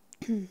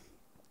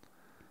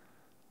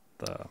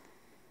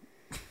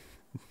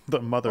 The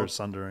mother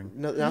sundering.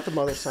 No, not the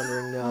mother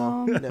sundering.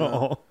 No, no,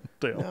 Oh,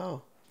 damn.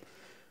 no.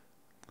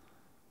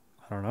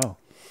 I don't know.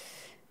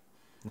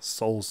 The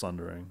soul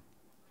sundering.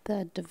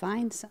 The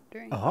divine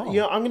sundering. Oh.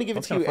 You know, I'm going to give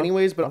it That's to you kinda fun.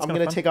 anyways, but That's I'm kinda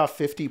going to fun. take off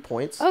 50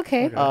 points.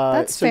 Okay.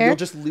 That's so fair. you'll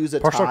just lose a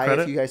Partial tie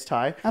credit. if you guys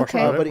tie.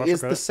 Okay. But it is Partial the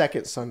credit.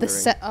 second sundering.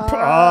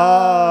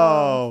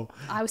 Oh.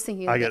 I was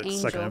thinking of I the get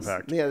angels. second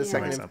impact. Yeah, the That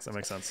second makes impact. sense.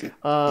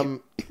 That makes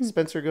sense.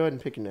 Spencer, go ahead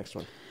and pick your next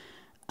one.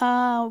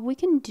 We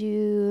can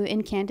do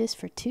Incandescent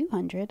for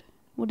 200.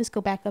 We'll just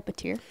go back up a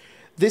tier.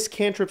 This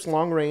cantrip's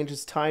long range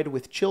is tied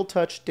with Chill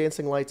Touch,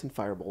 Dancing Lights, and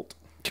Firebolt.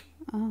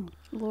 Oh,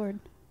 Lord.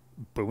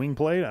 Booming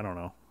Blade? I don't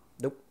know.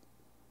 Nope.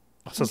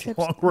 It says Cantrip's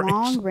long range.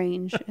 Long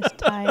range is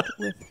tied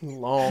with...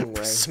 Long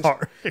range.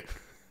 Sorry.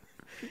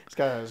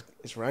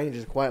 His range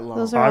is quite long.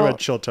 Those I are read all,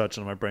 Chill Touch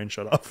and my brain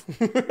shut off.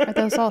 are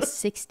those all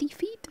 60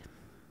 feet?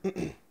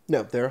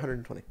 No, they're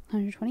 120.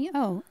 120?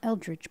 Oh,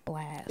 Eldritch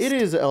Blast. It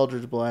is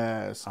Eldritch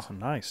Blast. Oh,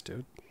 nice,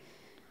 dude.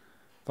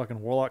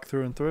 Fucking Warlock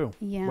through and through.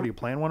 Yeah. What, are you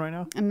playing one right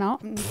now? No,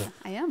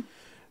 I am.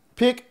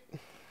 Pick.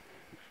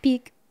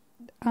 Peak.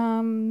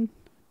 Do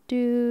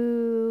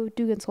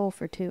Dugan's Hole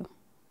for 2.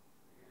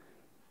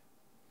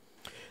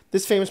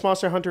 This famous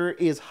monster hunter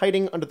is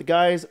hiding under the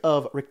guise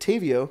of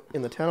Rictavio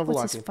in the town of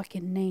What's Valaki. his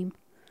fucking name?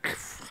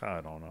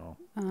 I don't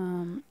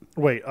know.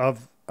 Wait,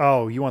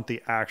 you want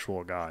the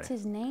actual guy. What's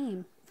his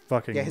name?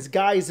 Fucking. Yeah, his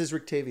guise is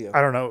Rictavio.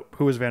 I don't know.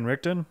 Who is Van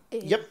Richten?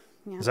 Yep.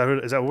 Yeah. Is that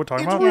what we're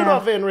talking It's about?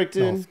 Rudolph Van Oh,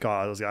 Richten.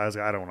 God.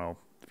 I don't know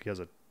if he has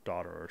a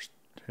daughter or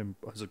him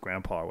as a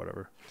grandpa or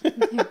whatever.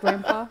 Your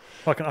grandpa?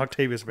 Fucking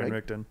Octavius Van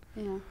Right. Richten.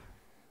 Yeah.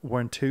 We're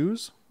in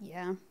twos?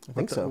 Yeah. I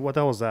think so. What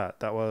the hell was that?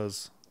 That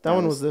was... That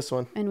one was this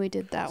one. And we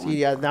did that one. See,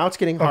 yeah, now it's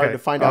getting hard Okay, to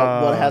find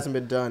out what hasn't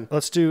been done.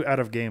 Let's do out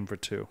of game for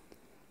 2.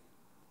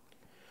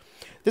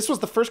 This was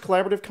the first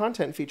collaborative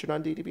content featured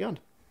on D&D Beyond.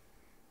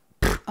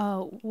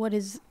 Oh, what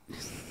is...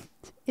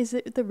 Is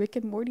it the Rick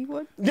and Morty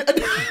one?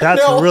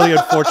 That's No. really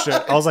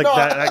unfortunate. I was like, not.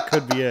 that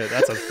could be it.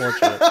 That's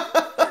unfortunate.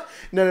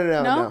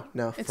 No.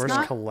 It's First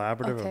not?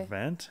 collaborative Okay.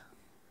 event?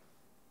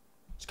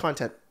 It's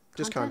content.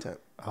 Just Content?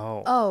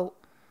 content. Oh.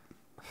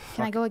 Oh.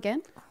 Can I go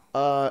again?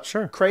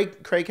 Sure.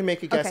 Craig can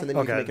make a guess, Okay. and then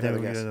you can Okay, make then another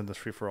we guess. get into this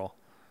free for all.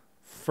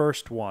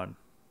 First one.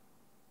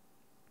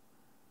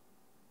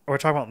 We're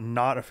talking about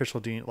not official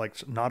D&D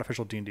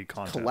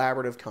content.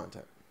 Collaborative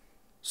content.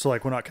 So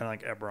like we're not kind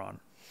of like Eberron.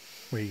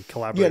 We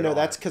collaborate. Yeah, no, on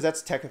that's it. because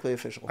that's technically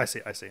official. I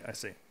see.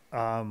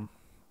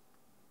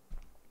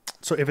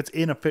 So if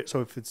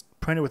it's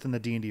printed within the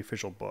D&D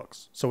official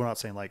books, so we're not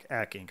saying like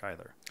Ack Inc.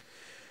 either.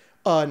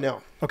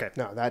 No. Okay.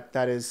 No,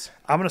 that is...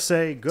 I'm gonna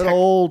say good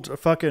old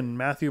fucking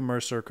Matthew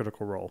Mercer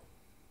Critical Role.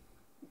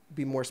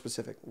 Be more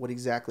specific. What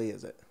exactly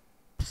is it?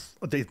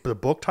 The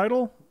book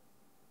title?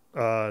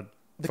 The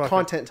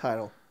content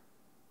title.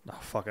 Oh,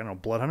 fuck, I don't know.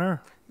 Blood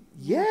Hunter?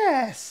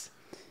 Yes.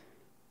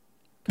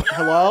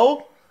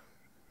 Hello?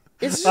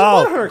 It's just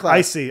Oh, Blood Hunter class.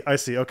 I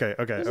see. Okay.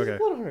 It's just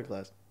Blood Hunter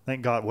class.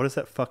 Thank God. What is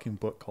that fucking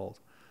book called?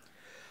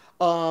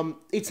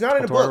 It's not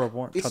in a Taldora book.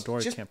 Reborn. It's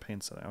Taldora just,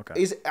 Campaign setting.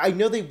 Okay. I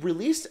know they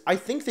released... I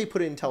think they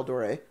put it in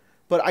Taldore,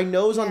 but I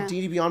know it was on Yeah.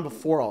 D&D Beyond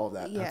before all of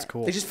that. Yeah. That's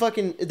cool. They just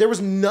fucking... There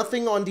was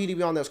nothing on D&D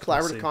Beyond that was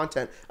collaborative see.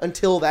 content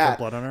until that.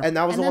 Blood Hunter? And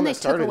that was And the then one they that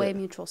started took away it.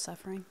 mutual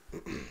suffering.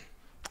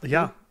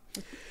 Yeah.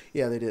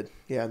 Yeah, they did.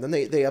 Yeah, and then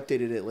they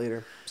updated it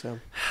later. So,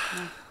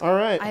 all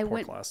right.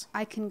 Poor class.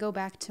 I can go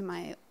back to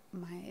my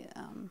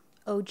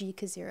OG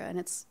Kazira, and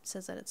it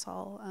says that it's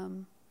all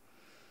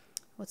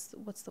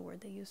what's the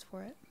word they use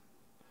for it?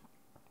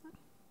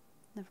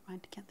 Never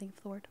mind, I can't think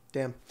of the word.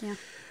 Damn. Yeah.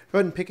 Go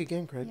ahead and pick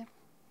again, Craig.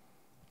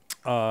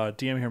 Yeah.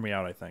 DM hear me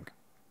out, I think.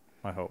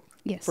 I hope.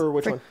 Yes. For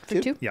which one? For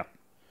Two? two? Yeah.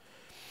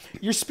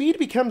 Your speed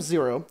becomes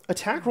 0.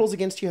 Attack rolls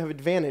against you have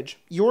advantage.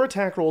 Your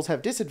attack rolls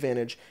have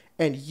disadvantage,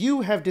 and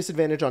you have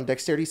disadvantage on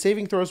dexterity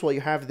saving throws while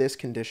you have this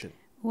condition.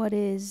 What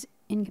is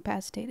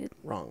incapacitated?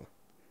 Wrong.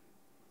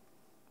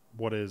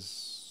 What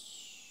is...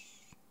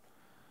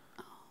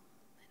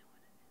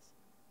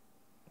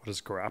 What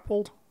is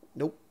grappled?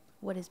 Nope.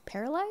 What is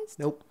paralyzed?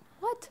 Nope.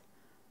 What?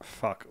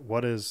 Fuck.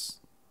 What is...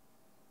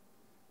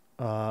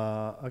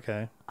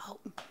 Okay. Oh.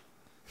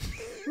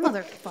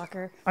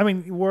 Motherfucker. I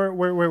mean,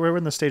 we're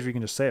in the stage where you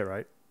can just say it,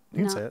 right? You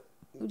can No. say it.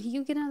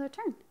 You get another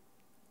turn.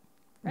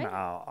 Right?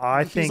 No,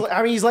 I think...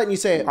 He's letting you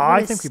say it. I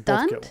What is think we both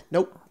stunned? get...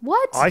 Nope.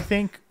 What? I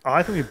think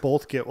we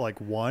both get like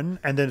one,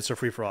 and then it's a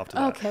free for all after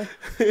that. Okay.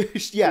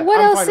 Yeah. What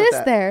I'm else fine with is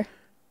that. there?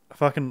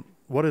 Fucking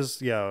what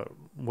is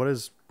what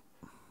is?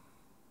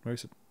 Where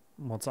is it?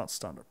 Well, it's not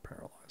stunned or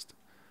paralyzed.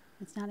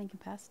 It's not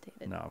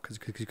incapacitated. No, because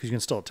you can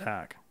still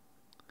attack.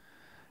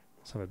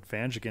 So have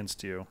advantage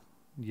against you.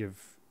 Your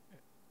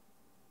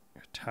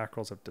attack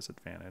rolls have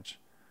disadvantage.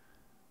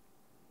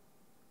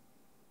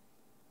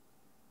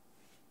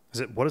 Is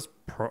it what is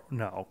pro?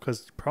 No,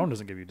 because prone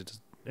doesn't give you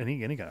any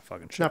kind of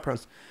fucking shit. Not prone.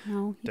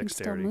 No, you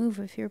Dexterity. can still move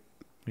if you're.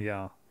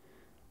 Yeah,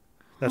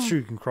 that's true.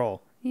 You can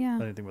crawl. Yeah.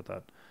 Anything with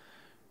that.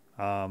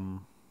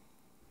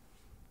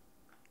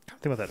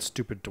 Think about that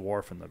stupid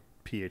dwarf in the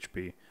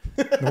PHP,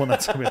 the one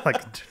that's gonna be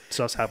like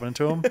stuff's happening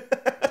to him.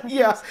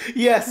 Yeah.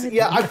 Yes.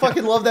 Yeah. I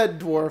fucking love that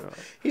dwarf.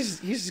 He's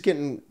just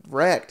getting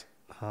wrecked.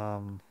 I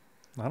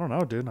don't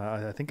know, dude.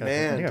 I think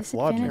Man. I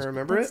flawed you. I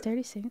remember it?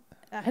 Dexterity saving.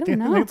 I I don't think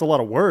know. it's a lot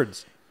of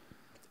words.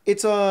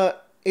 It's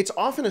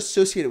often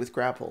associated with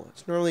grapple.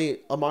 It's normally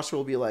a monster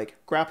will be like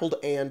grappled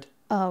and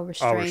Oh,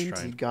 restrained.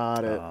 restrained. you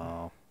got it.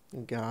 Oh,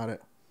 You got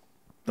it.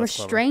 that's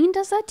clever. Restrained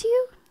does that to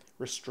you?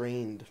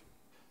 Restrained.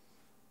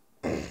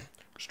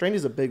 Restrained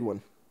is a big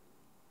one.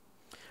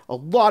 A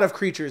lot of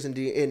creatures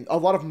in a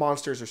lot of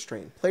monsters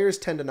restrain. Players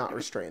tend to not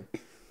restrain,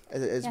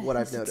 is what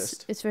I've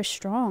noticed. It's very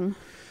strong.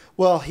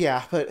 Well,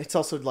 yeah, but it's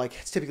also like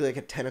it's typically like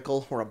a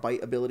tentacle or a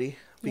bite ability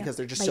because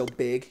they're just so bite.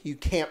 big. You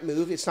can't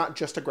move. It's not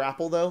just a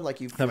grapple though. Like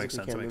you That makes physically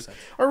sense. can't That makes move. sense.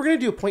 All right, we're gonna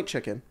do a point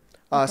chicken.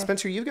 Okay.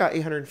 Spencer, you've got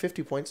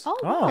 850 points. Oh,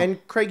 Oh. And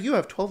Craig, you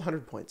have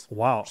 1,200 points.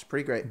 Wow. Which is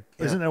pretty great.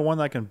 Yeah. Isn't there one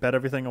that can bet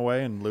everything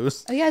away and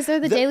lose? Oh yeah, is there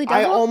the daily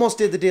I double? almost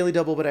did the daily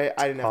double, but I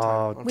didn't have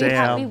time. Oh, we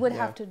damn. would Yeah.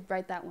 have to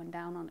write that one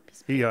down on a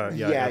piece of paper.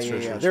 Yeah,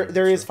 Yeah. Sure,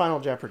 There is Final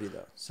Jeopardy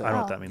though. So I don't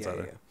know what Oh. that means yeah,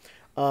 either.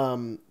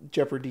 yeah.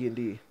 Jeopardy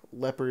D&D,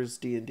 Lepers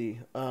D&D.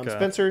 Okay.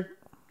 Spencer,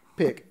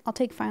 pick. I'll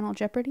take Final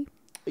Jeopardy.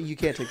 You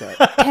can't take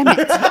that. Damn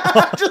it.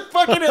 Just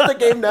fucking hit the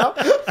game now.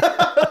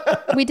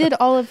 We did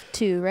all of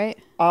 2, right?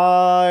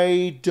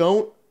 I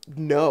don't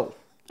know.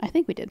 I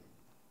think we did.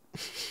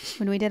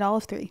 When we did all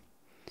of 3.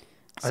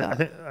 So.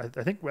 I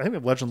think we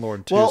have Legend Lore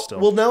in 2 Well, still.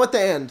 we'll know at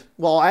the end.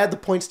 Well, I had the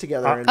points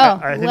together. and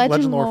I think Legend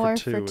Legend Lore Lore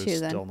for 2 for is 2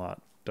 then. still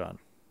not done.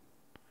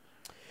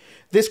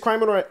 This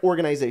crime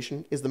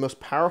organization is the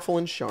most powerful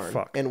in Sharn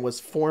Fuck. and was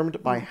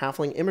formed by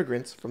halfling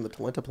immigrants from the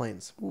Talenta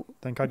Plains.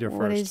 Thank God you're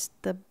What first. is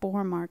the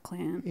Bormar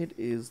clan? It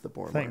is the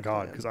Bormar Thank God,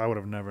 clan. because I would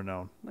have never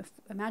known.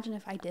 Imagine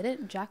if I did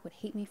it, Jack would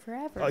hate me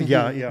forever.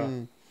 Yeah.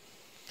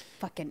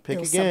 Fucking Pick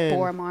Ilsa again.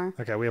 Bormar.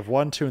 Okay, we have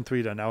 1, 2, and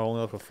 3 done. Now we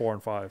only look at 4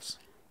 and 5s.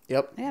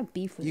 Yep. I have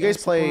beef with You guys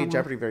Ilsa play Bormar.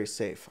 Jeopardy very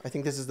safe. I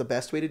think this is the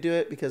best way to do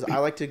it because I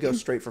like to go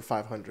straight for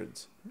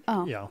 500s.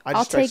 Oh, Yeah. I I'll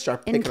just try to take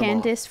start picking 'em off.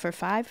 Incandescent for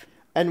 5.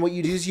 And what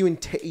you do is you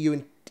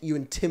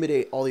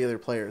intimidate all the other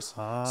players.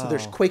 So they're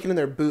Oh. quaking in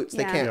their boots.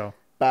 They Yeah. can't Yeah.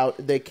 bow.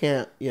 They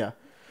can't. Yeah.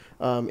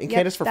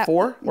 Incandescent for that-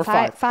 4 or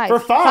 5? five. For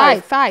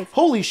 5. Five.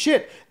 Holy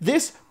shit!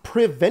 This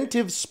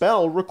preventive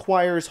spell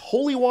requires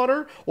holy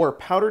water or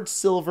powdered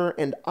silver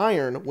and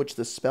iron, which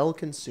the spell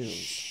consumes.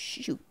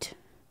 Shoot.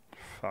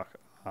 Fuck.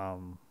 Yeah,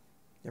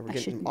 we're I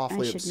getting should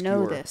awfully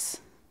know obscure. this.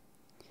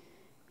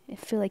 I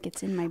feel like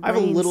it's in my brain I have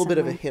a little bit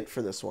of a somewhere. hint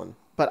for this one,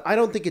 but I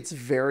don't think it's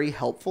very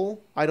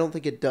helpful. I don't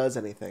think it does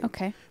anything.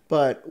 Okay.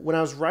 But when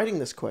I was writing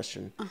this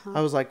question,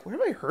 I was like, where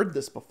have I heard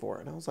this before?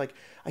 And I was like,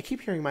 I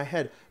keep hearing in my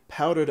head,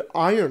 powdered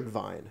iron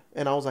vine.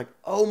 And I was like,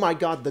 oh my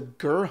God, the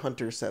Gur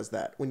Hunter says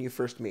that when you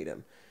first meet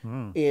him.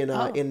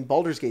 In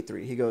Baldur's Gate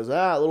 3. He goes,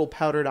 a little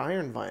powdered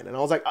iron vine. And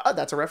I was like,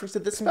 that's a reference to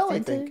this spell, I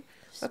think. Preventive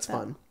That's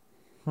spell.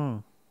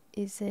 fun.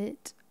 Is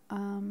it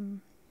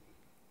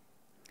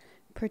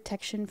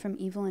protection from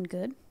evil and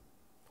good?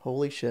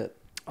 Holy shit.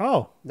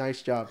 Oh,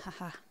 Nice job.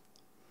 Haha.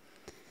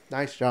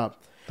 Nice job.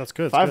 that's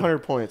good. 500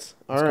 points.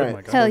 All That's good, right.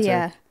 Mike. Hell Spencer.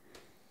 yeah.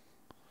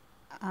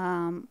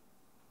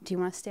 Do you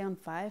want to stay on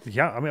 5?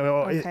 Yeah, I mean,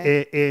 well,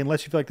 Okay.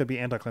 unless you feel like that'd be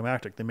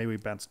anticlimactic, then maybe we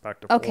bounce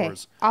back to Okay.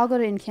 4s. I'll go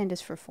to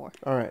Incandescent for 4.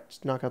 All right,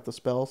 just knock out the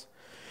spells.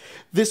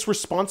 This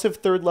responsive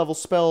third level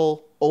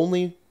spell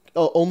only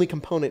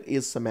component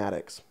is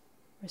somatics.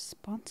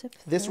 Responsive.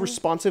 This third?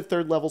 responsive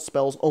third level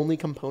spell's only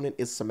component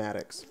is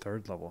somatics.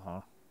 3rd level,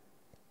 huh?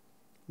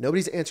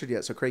 Nobody's answered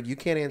yet, so Craig, you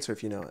can't answer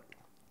if you know it.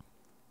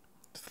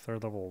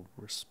 3rd level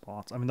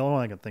response. I mean, the only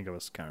one I can think of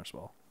is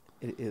counterspell.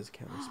 It is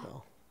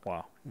counterspell.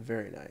 Wow,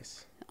 Very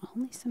nice.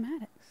 Only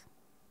somatics.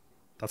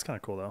 that's kind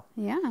of cool though.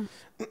 Yeah.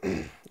 All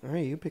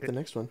right, you pick the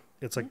next one.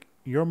 It's like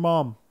your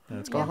mom, and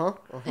it's Uh gone.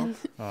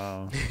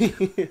 huh.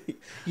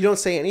 You don't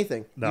say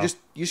anything. No.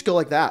 You just go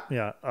like that.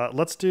 Yeah,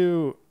 let's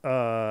do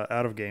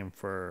out of game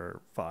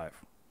for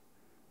 5.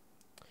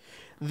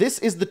 This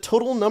is the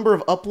total number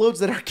of uploads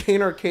that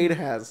Arcane Arcade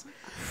has.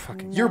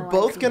 Fucking. You're No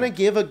both idea. gonna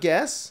give a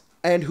guess,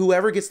 and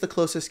whoever gets the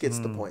closest gets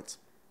the points.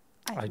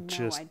 I I have no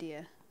just-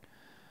 idea.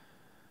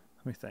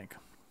 Let me think.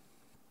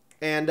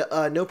 And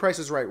no Price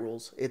is Right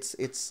rules.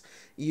 It's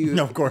you.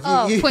 No, of course.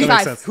 Oh, you- 0.5. That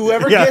makes sense.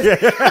 Whoever Yeah,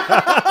 gets,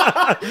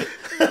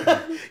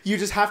 you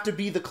just have to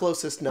be the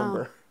closest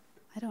number.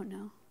 I don't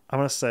know. I'm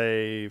gonna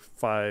say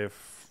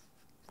 5.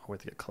 Oh,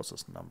 wait to get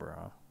closest number.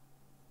 Huh?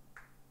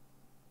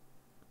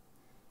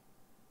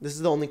 This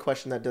is the only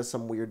question that does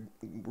some weird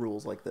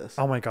rules like this.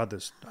 Oh my God,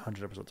 there's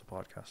 100 episodes of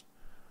podcast.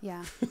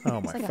 Yeah. Oh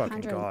It's my like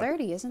fucking God.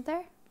 130, isn't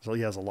there? So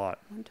yeah, it's a lot.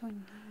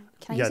 129.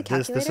 Can I Yeah, use a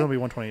calculator? this will be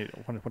 128,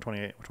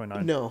 128,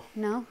 129. No,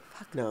 No?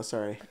 Fuck, no,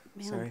 sorry.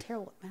 man, Sorry. I'm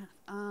terrible at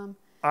math.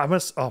 I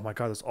must. Oh my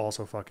God, there's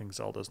also fucking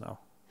Zeldas now.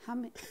 How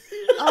many?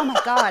 Oh my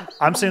God.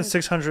 I'm saying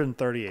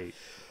 638.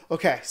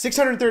 Okay,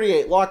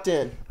 638 locked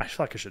in. I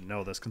feel like I should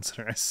know this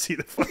considering I see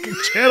the fucking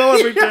channel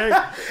every day.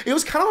 It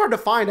was kind of hard to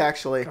find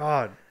actually.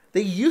 God.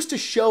 They used to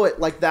show it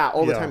like that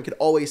all the Yeah. time. You could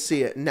always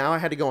see it. Now I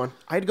had to go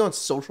on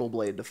Social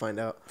Blade to find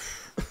out.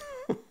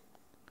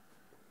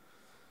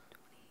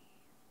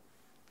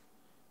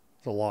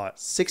 It's a lot.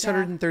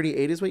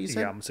 638 is what you said?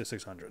 Yeah, I'm gonna say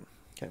 600.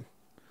 Okay.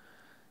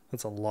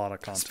 That's a lot of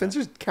content.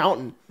 Spencer's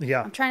counting.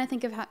 Yeah. I'm trying to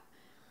think of how.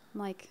 I'm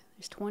like,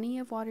 there's 20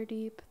 of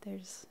Waterdeep.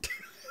 There's.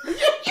 You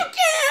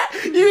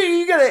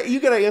can't. You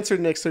gotta answer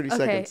the next 30 Okay.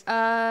 seconds.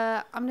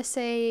 I'm gonna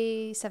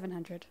say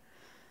 700.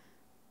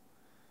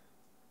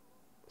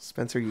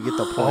 Spencer, you get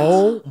the points.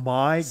 Oh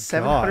my God.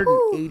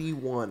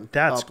 781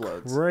 That's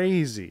uploads.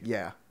 crazy.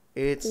 Yeah.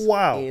 It's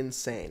Wow.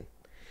 insane.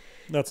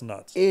 That's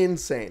nuts.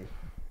 Insane.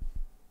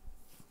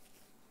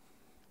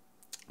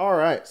 All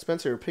right,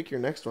 Spencer, pick your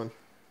next one.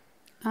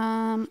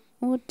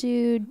 We'll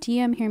do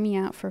DM Hear Me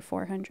Out for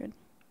 400.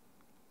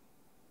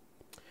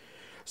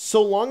 So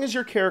long as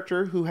your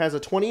character, who has a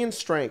 20 in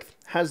strength,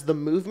 has the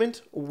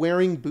movement,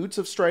 wearing boots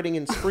of striding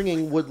and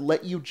springing would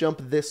let you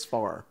jump this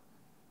far.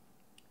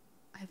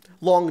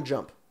 Long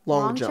jump.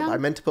 Long jump. I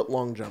meant to put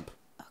long jump.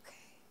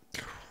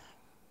 Okay.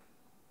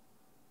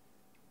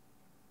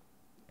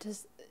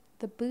 Does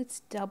the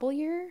boots double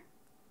your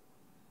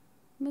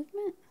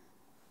movement?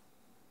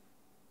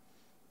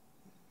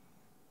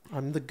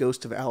 I'm the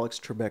ghost of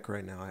Alex Trebek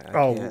right now. I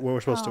can't. we're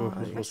supposed to. Oh,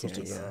 We're supposed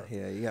to.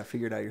 Yeah, you got to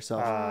figure it out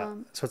yourself.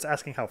 So it's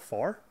asking how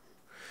far.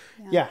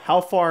 Yeah, how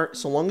far?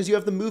 So long as you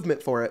have the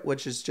movement for it,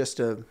 which is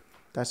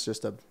that's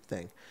just a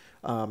thing.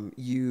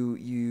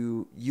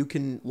 You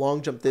can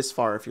long jump this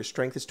far if your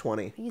strength is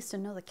 20. I used to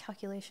know the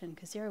calculation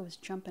because Zara was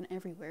jumping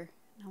everywhere.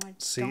 Now I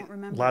See, don't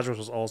remember. Lazarus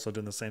was also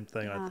doing the same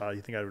thing. Yeah. I thought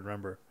you think I would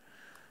remember.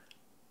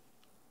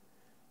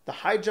 The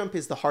high jump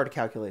is the hard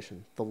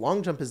calculation. The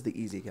long jump is the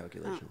easy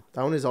calculation.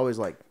 That one is always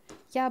like.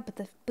 Yeah, but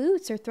the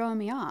boots are throwing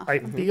me off. I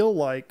feel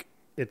like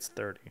it's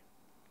 30.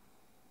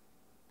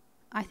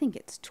 I think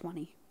it's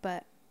 20,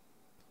 but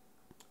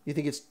You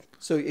think it's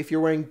so if you're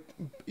wearing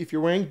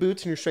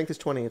boots and your strength is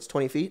 20, it's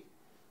 20 feet.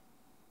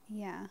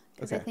 yeah,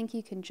 because I Okay. think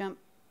you can jump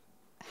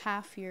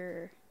half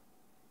your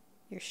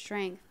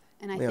strength,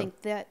 and I Yeah.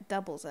 think that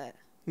doubles it.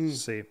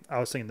 See, I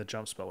was thinking the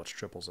jump spell, which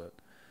triples it.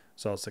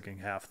 So I was thinking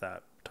half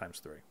that times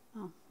 3.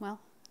 Oh well.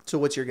 So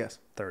what's your guess?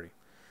 30.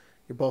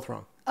 You're both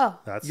wrong. Oh.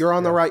 That's You're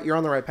on the yeah. right. You're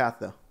on the right path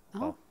though.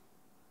 Oh.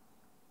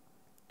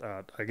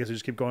 I guess you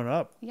just keep going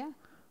up. Yeah.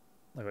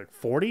 Like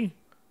 40?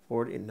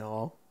 40?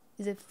 No.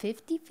 Is it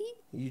 50 feet?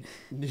 You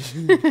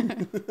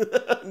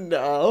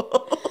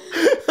no.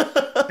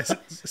 Is it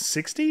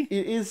 60?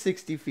 It is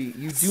 60 feet.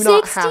 You do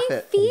not 60 half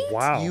it. feet?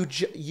 Wow.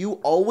 You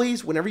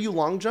always, whenever you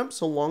long jump,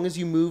 so long as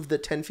you move the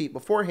 10 feet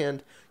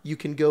beforehand, you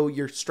can go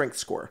your strength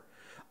score.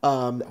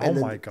 And then,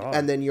 my God.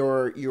 And then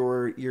your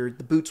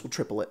the boots will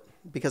triple it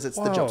because it's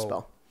the jump Whoa.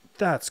 spell.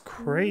 That's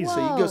crazy. So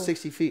you can go Whoa.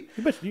 60 feet.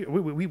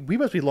 We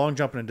must be long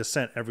jumping in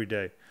Descent every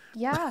day.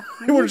 Yeah.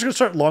 We're just going to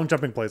start long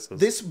jumping places.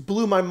 This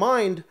blew my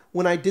mind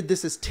when I did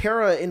this as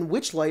Terra in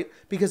Witchlight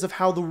because of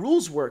how the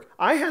rules work.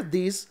 I had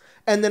these,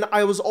 and then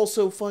I was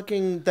also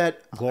fucking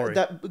that Glory.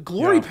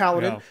 glory Yeah,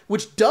 paladin, yeah.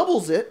 which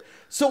doubles it.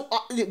 So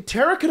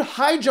Terra could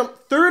high jump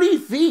 30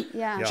 feet.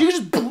 Yeah. She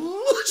could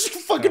just she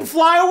fucking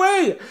fly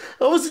away.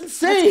 That was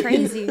insane.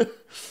 That's crazy.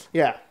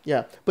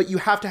 Yeah. But you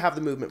have to have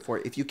the movement for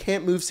it. If you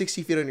can't move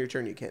 60 feet on your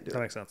turn, you can't do That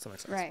it. makes sense.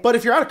 Right. But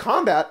if you're out of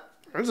combat,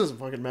 it doesn't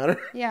fucking matter.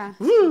 yeah.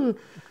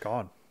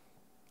 Gone.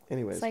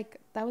 Anyways. It's like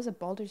that was a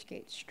Baldur's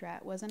Gate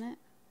strat, wasn't it?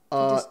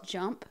 To just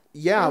jump.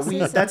 Yeah,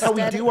 places that's how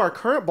we instead do our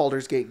current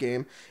Baldur's Gate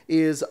game.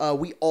 Is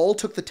we all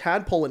took the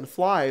tadpole and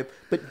fly,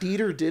 but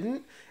Dieter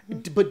didn't.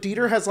 But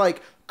Dieter has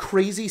like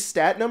crazy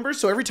stat numbers,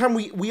 so every time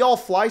we all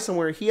fly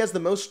somewhere, he has the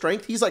most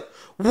strength. He's like,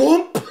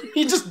 whoop!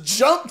 He just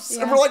jumps,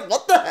 and Yeah. we're like,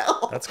 what the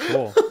hell? That's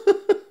cool.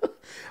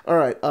 All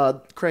right,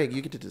 Craig,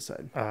 you get to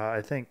decide.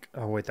 I think.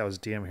 Oh wait, that was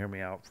DM. Hear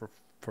me out for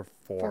 4.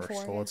 For 4,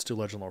 So yeah. let's do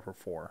Legend Lore for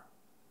 4.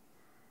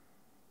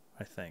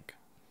 I think.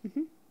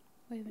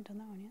 We haven't done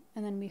that one yet.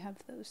 And then we have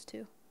those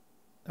two.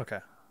 Okay.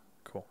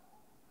 Cool.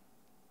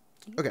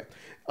 Okay,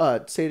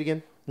 say it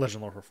again.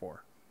 Legend Lore for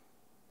 4.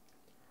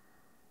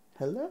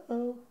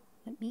 Hello.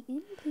 Let me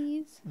in,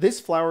 please. This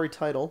flowery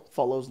title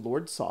follows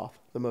Lord Soth,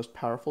 the most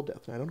powerful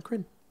Death Knight on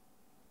Kryn.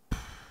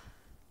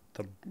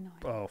 The No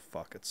idea. oh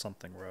fuck, it's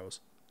something rose.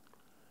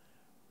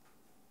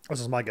 This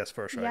is my guess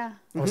first, right? Yeah.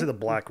 I want to say the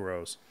black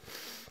rose.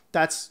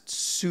 That's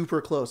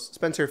super close,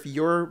 Spencer. If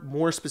you're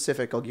more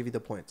specific, I'll give you the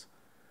points.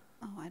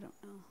 Oh, I don't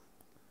know.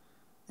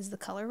 Is the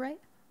color right?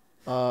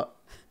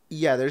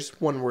 Yeah, there's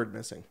one word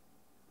missing.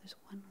 There's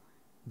one.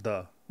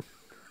 The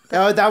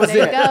That was There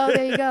you it. go.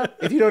 There you go.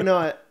 If you don't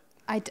know it,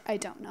 I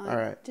don't know. All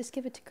right. Just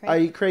give it to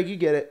Craig. Craig, you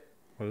get it.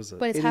 what is it?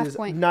 But it's It half is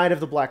point. Knight of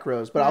the Black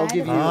Rose, but I'll Knight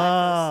give of you. the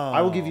Black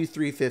I will give you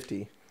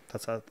 350.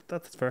 That's fair.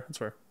 That's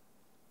fair.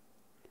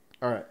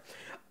 All right.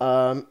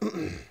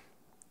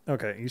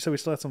 Okay, you said we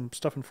still had some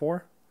stuff in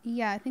 4.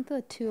 Yeah, I think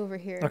the two over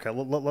here. Okay,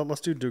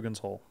 let's do Dugan's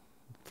Hole.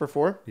 For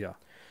 4, Yeah.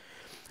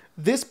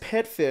 this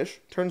pet fish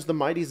turns the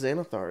mighty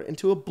Xanathar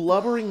into a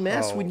blubbering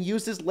mess Oh. when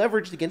used as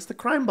leverage against the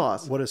crime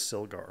boss. What is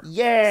Silgar?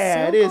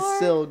 Yeah, it is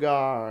Silgar?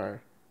 Silgar.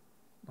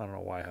 I don't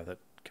know why I have that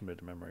committed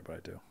to memory, but I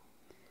do.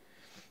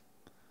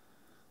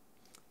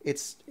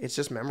 It's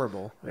just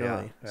memorable, really.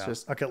 Yeah. It's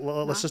just Okay,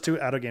 let's just do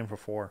out of game for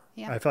 4.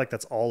 Yeah. I feel like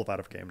that's all of out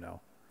of game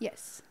now.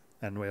 Yes.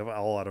 And we have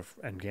all out of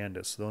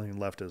Engandis. So the only thing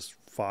left is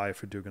 5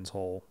 for Dugan's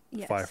Hole,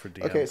 Yes. 5 for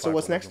DM. Okay, so 5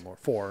 what's for next? Legend Lore,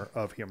 4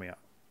 of Hear Me Out.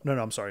 No,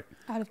 I'm sorry.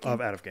 Out of game.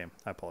 Of out of game.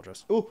 I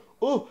apologize.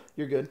 oh,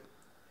 you're good.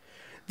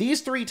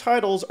 These 3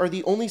 titles are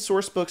the only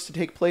source books to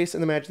take place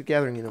in the Magic the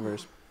Gathering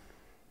universe.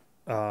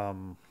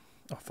 Oh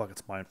fuck,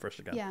 it's mine first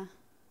again. Yeah.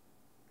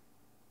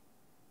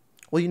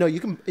 Well, you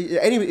can.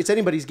 It's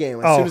anybody's game.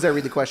 As Oh. soon as I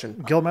read the question,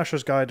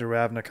 Guildmaster's Guide to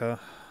Ravnica.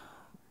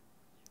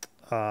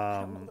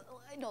 I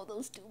know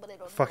those two, but I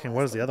don't Fucking,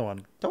 what is the other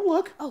one? don't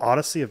look. Oh.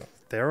 Odyssey of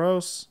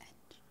Theros?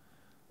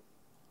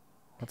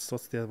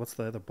 What's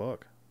the other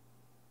book?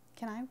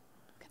 Can I?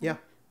 Yeah.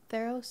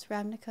 Theros,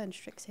 Ravnica, and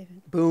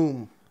Strixhaven.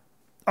 Boom.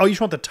 Oh, you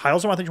just want the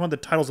titles? I think you want the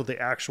titles of the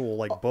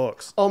actual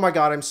books. Oh my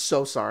god, I'm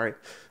so sorry.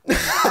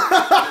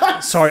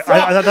 Sorry,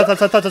 I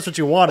thought that's what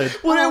you wanted.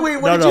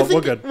 Wait, what No, did you think?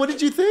 we're good. What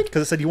did you think?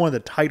 Because it said you wanted the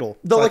title.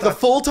 The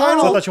full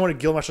title? So I thought you wanted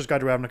Guildmaster's Guide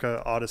to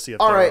Ravnica, Odyssey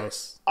of All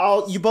Theros.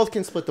 right. You both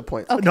can split the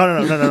points. Okay.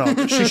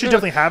 No. She should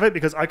definitely have it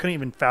because I couldn't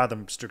even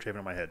fathom Strixhaven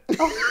in my head.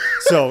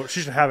 So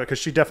she should have it because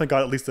she definitely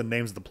got at least the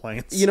names of the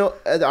planes. You know,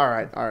 all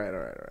right.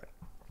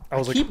 I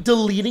was Keep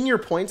deleting your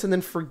points and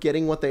then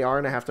forgetting what they are,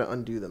 and I have to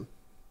undo them.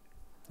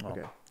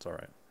 Okay. It's all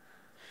right.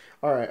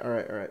 All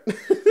right.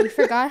 You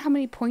forgot how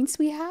many points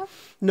we have?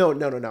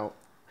 No.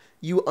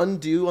 You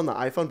undo on the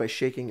iPhone by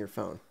shaking your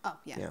phone. Oh,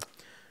 yeah.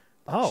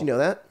 Oh. Did you know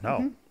that? No.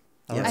 Mm-hmm.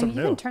 I learned You something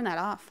can new. turn that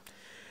off.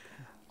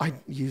 I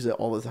use it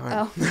all the time.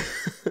 Oh.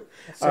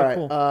 So all right,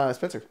 cool.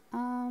 Spencer.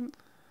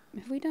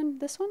 Have we done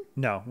this one?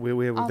 No,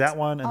 we have that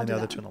one and I'll then the do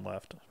other that two on the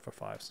left for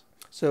fives.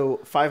 So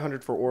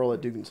 500 for Oral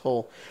at Dugan's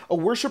Hole. A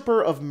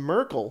worshipper of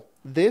Merkel,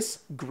 this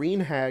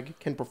green hag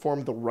can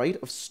perform the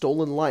rite of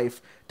stolen life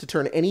to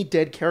turn any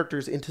dead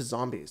characters into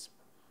zombies.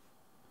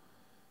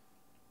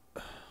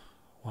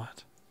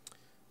 What?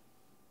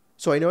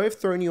 So I know I've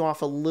thrown you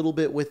off a little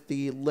bit with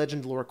the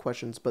legend lore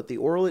questions, but the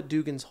Oral at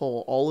Dugan's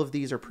Hole, all of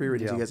these are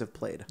pre-written you guys have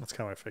played. That's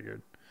kind of what I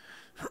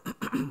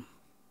figured.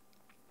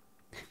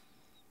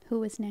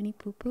 Who is Nanny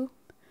Poo Poo?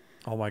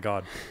 Oh my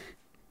god.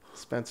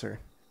 Spencer,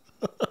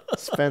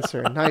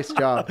 nice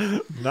job.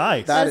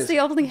 Nice. That's the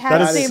only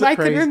hat name I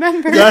could crazy.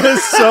 remember. That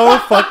is so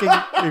fucking...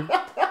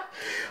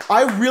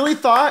 I really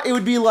thought it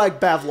would be like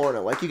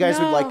Bavlorna. Like you guys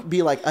No. would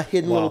be like a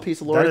hidden Wow. little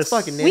piece of lore. That It's is-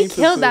 fucking Nanny We Poo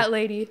killed Poo. that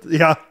lady.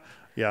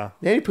 Yeah.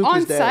 Nanny Poo On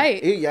Poo's dead.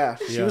 site. Yeah.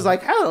 She Yeah. was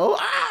like, hello.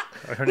 Ah!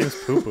 Her name's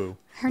Poo Poo.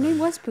 Her name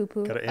was Poo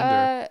Poo. Gotta end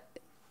her.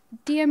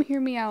 DM, hear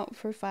me out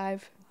for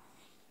 5.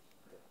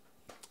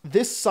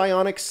 This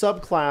psionic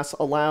subclass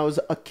allows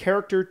a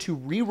character to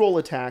reroll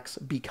attacks,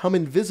 become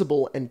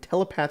invisible, and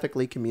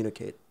telepathically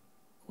communicate.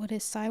 What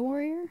is Psy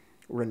Warrior?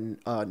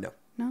 No.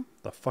 No?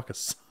 The fuck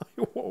is...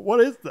 What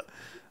is that?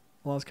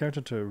 Allows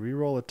character to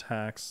reroll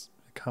attacks,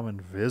 become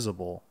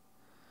invisible.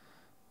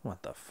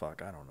 What the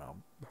fuck? I don't know.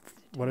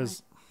 What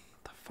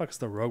the fuck is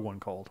the rogue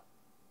one called?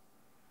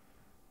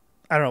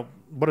 I don't know.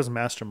 What is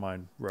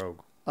Mastermind Rogue?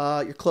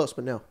 You're close,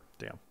 but no.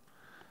 Damn.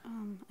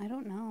 I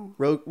don't know.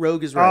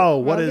 Rogue is right. Oh,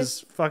 what Rogue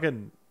is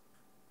fucking...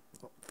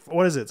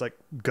 What is it? It's like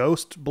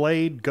Ghost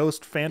Blade,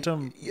 Ghost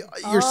Phantom,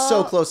 You're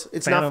so close.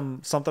 It's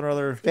Phantom something or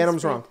other. not.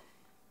 Phantom's wrong.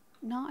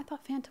 No, I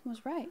thought Phantom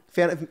was right.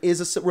 Phantom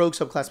is a rogue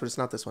subclass, but it's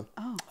not this one.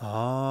 Oh,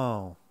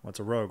 Oh, what's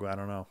a rogue? I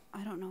don't know.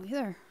 I don't know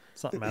either.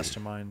 It's not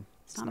Mastermind.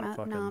 It's not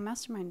fucking... No,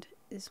 Mastermind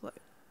is what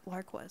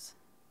Lark was.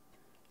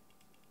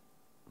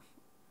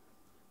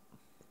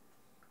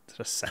 Is it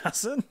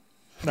Assassin?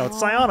 No, it's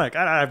Psionic.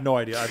 I have no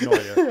idea.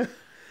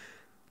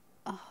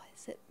 Oh,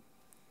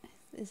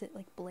 is it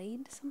like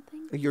Blade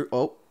something?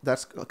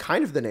 That's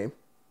kind of the name.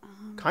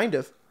 Kind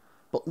of.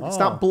 But it's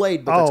not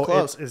Blade, but that's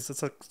close.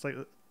 It's like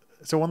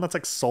the one that's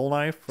like Soul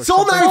Knife. Or Soul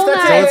something? Knife, Soul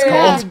that's Knife, it.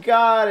 yeah. You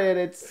got it.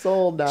 It's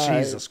Soul Knife.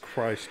 Jesus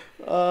Christ.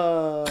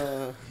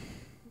 Bingus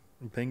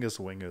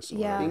Wingus. or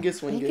Yeah. whatever.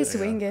 Bingus Wingus. Bingus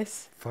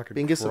Wingus. Fucking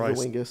Bingus of the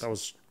Christ. Wingus. That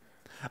was...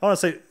 I want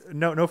to say,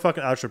 no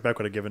fucking Ouch Beck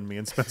would have given me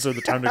and Spencer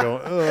the time to go,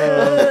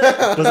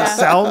 does it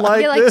sound like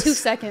Get like this? 2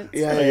 seconds.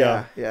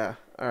 Yeah.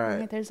 All right.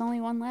 Okay, there's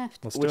only one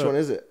left. Let's Which do one it.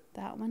 is it?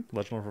 That one.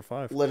 Legend Lore for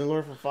 5. Legend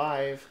Lore for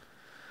 5.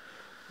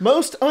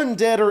 Most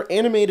undead are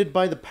animated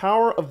by the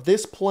power of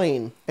this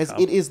plane, as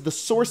it is the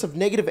source of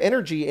negative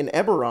energy in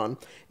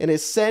Eberron, and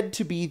is said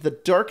to be the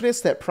darkness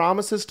that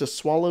promises to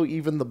swallow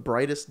even the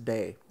brightest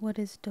day. What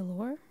is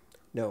Delore?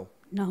 No.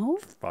 No.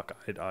 Fuck,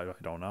 I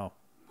don't know.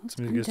 Most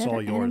It's undead all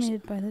are yours.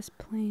 animated by this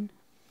plane.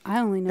 I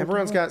only know.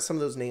 Everyone's Delore. got some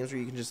of those names where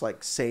you can just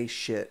like say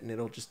shit and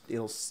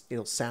it'll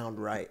sound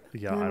right.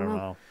 Yeah, I don't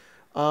know.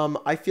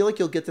 I feel like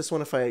you'll get this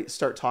one if I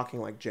start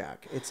talking like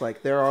Jack. It's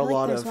like there are a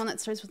lot there's of one that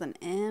starts with an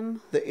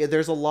M.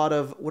 there's a lot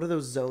of what are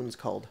those zones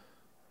called?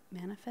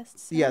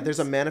 Manifest. Yeah, there's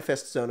a sounds?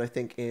 manifest zone I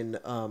think in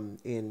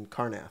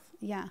Karnath.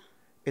 Yeah.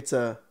 It's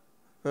a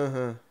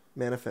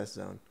manifest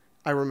zone.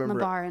 I remember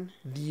it. Mabaran.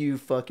 You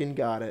fucking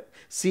got it.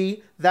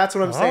 See, that's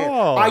what I'm saying.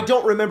 Oh. I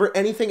don't remember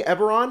anything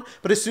Eberron,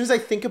 but as soon as I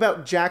think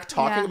about Jack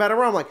talking Yeah. about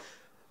Eberron, I'm like,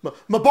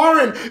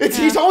 Mabaran!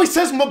 He always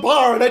says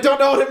Mabaran. I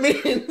don't know what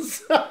it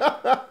means.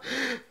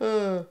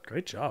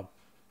 Great job.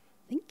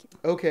 Thank you.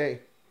 Okay.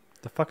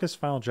 The fuck is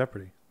Final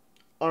Jeopardy?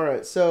 All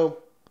right. So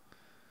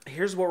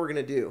here's what we're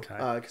going to do.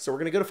 Okay. So we're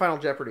going to go to Final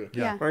Jeopardy.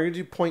 Yeah. We're going to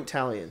do point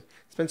tallying.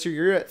 Spencer,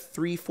 you're at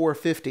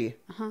 3,450.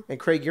 And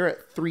Craig, you're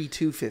at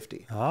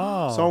 3,250.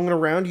 Oh. So I'm going to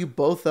round you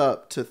both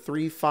up to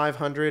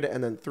 3,500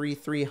 and then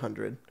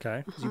 3,300.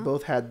 Okay. Because you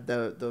both had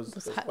those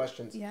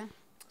questions. Yeah.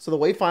 So the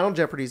way Final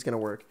Jeopardy is going to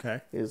work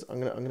Okay. is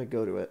I'm gonna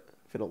go to it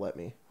if it'll let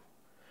me.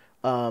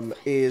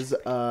 Is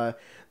do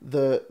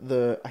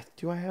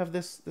I have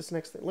this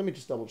next thing? Let me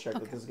just double check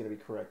that this is going to be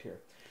correct here.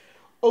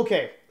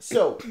 Okay,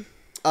 so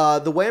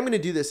The way I'm going to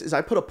do this is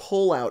I put a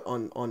poll out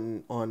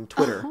on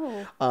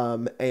Twitter,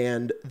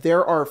 and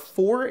there are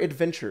 4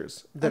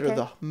 adventures that are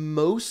the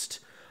most,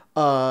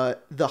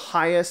 the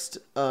highest.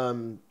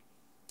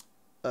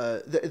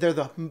 They're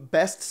the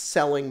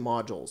best-selling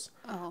modules.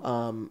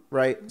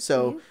 Right?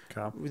 So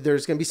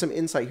there's going to be some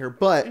insight here,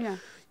 but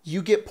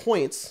you get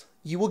points.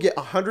 You will get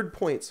 100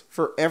 points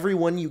for every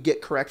one you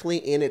get correctly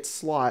in its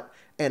slot,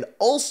 and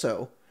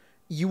also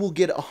you will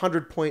get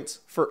 100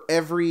 points for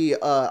every...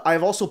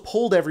 I've also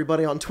polled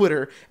everybody on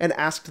Twitter and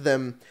asked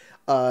them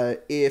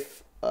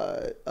if...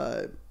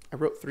 I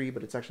wrote 3,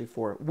 but it's actually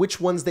 4.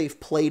 Which ones they've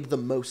played the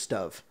most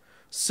of.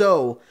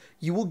 So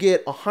you will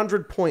get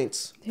 100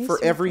 points for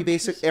every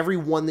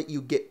one that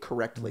you get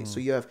correctly. So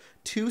you have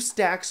 2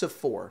 stacks of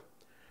 4.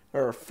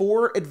 There are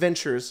 4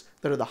 adventures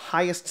that are the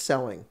highest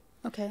selling.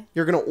 Okay.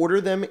 You're going to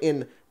order them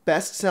in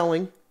best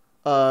selling,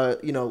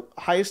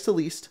 highest to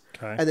least.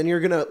 Okay. And then you're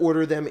going to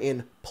order them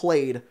in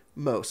played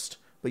most.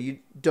 But you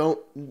don't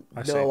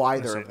know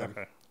either of them.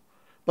 Okay.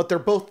 But they're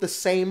both the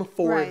same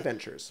 4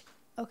 adventures.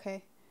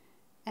 Okay.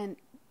 And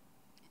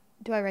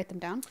do I write them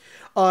down?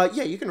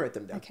 Yeah, you can write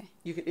them down. Okay.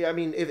 You can. I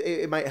mean,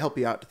 it might help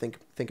you out to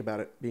think about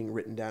it being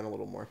written down a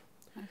little more.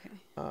 Okay.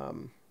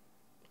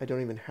 I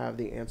don't even have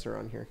the answer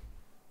on here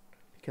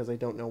because I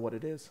don't know what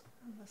it is.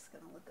 I'm just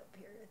gonna look up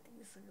here at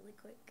these really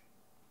quick.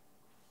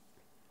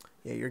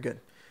 Yeah, you're good.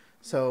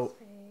 So,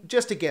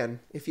 just again,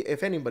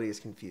 if anybody is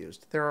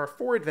confused, there are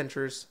 4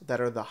 adventures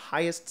that are the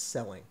highest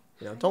selling.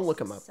 Don't look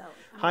them up.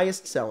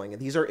 Highest selling,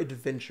 and these are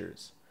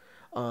adventures.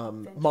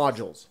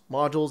 Modules,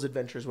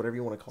 adventures, whatever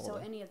you want to call them.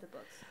 So any of the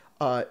books?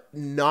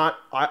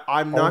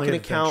 I'm not going to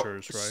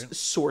count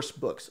source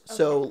books. Okay.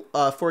 So,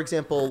 for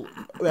example,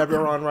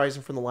 Eberron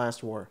Rising from the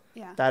Last War.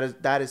 Yeah.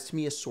 That is to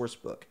me a source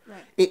book.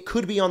 Right. It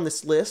could be on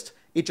this list.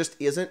 It just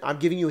isn't. I'm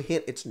giving you a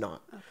hint. It's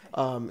not.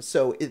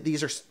 Okay.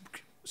 These are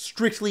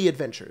strictly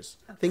adventures,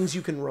 things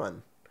you can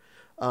run.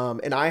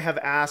 And I have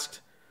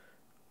asked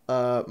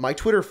my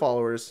Twitter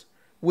followers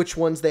which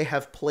ones they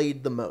have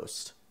played the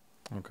most.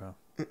 Okay.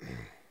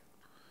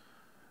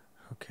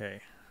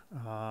 Okay.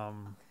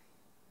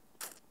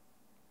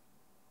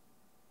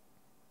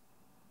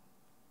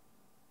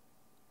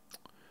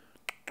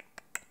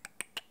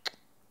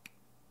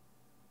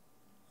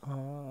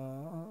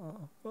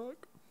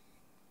 Fuck.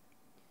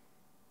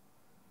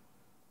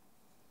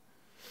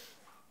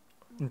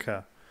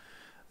 Okay.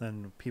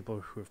 Then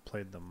people who have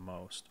played the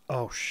most.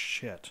 Oh,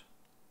 shit.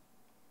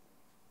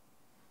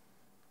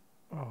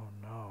 Oh,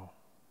 no.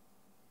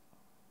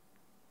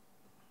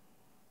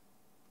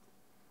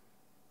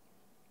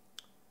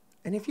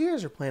 And if you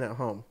guys are playing at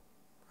home,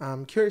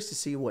 I'm curious to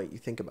see what you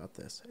think about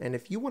this. And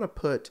if you want to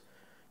put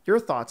your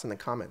thoughts in the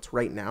comments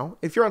right now,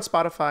 if you're on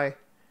Spotify,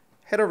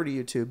 head over to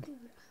YouTube,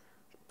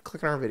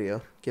 click on our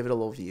video, give it a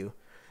little view,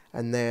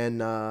 and then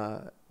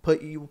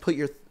put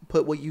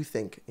what you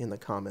think in the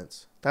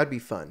comments. That'd be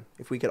fun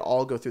if we could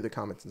all go through the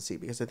comments and see,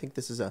 because I think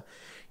this is a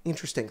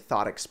interesting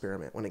thought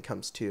experiment when it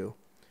comes to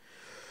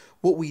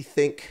what we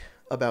think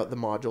about the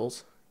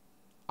modules.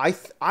 I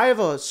have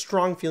a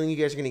strong feeling you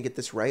guys are going to get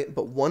this right,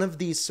 but one of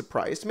these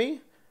surprised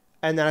me,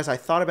 and then as I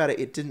thought about it,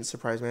 it didn't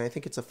surprise me. And I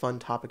think it's a fun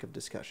topic of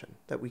discussion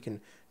that we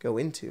can go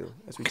into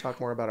as we talk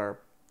more about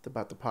the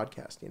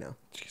podcast.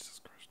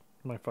 Jesus Christ,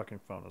 my fucking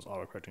phone is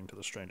autocorrecting to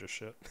the strangest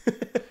shit.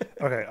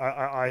 Okay,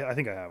 I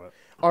think I have it.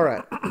 All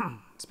right,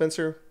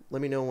 Spencer,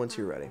 let me know once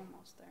you're ready.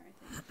 Almost there,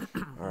 I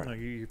think. All right, no,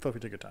 you feel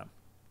free to take your time.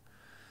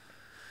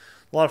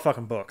 A lot of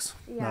fucking books.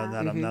 Yeah.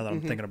 Now that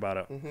I'm thinking about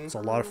it, it's a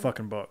lot of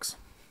fucking books.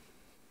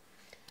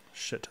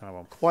 Shit ton of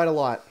them. Quite a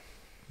lot.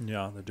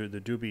 Yeah, they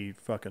do be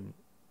fucking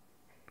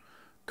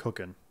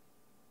cooking.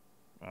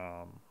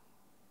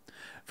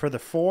 For the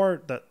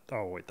 4 that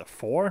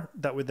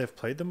they've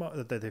played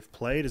that they've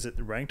played, is it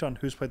ranked on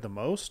who's played the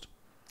most?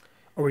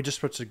 Or are we just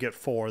supposed to get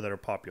 4 that are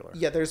popular?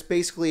 Yeah, there's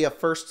basically a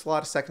first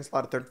slot, a second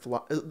slot, a third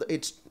slot.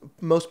 It's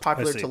most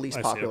popular to least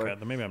popular. Okay,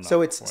 then maybe I'm not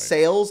so it's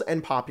sales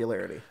and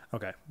popularity.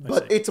 Okay.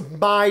 But it's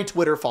my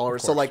Twitter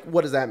followers, so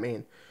what does that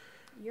mean?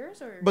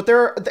 Yours or? But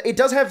it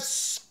does have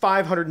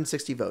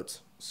 560 votes,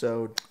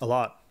 so a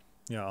lot.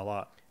 Yeah, a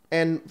lot.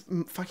 And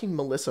fucking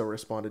Melissa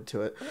responded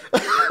to it.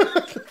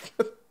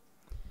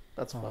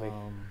 That's funny.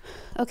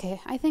 Okay,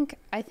 I think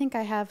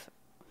I have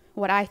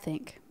what I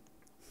think.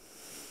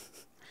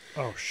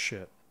 Oh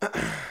shit.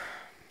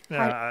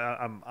 Yeah,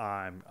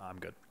 I'm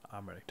good.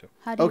 I'm ready to.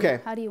 How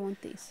do you want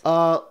these?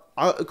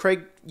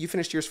 Craig, you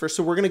finished yours first,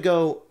 so we're gonna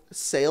go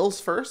sales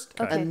first,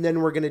 and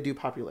then we're gonna do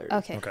popularity.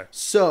 Okay.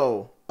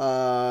 So,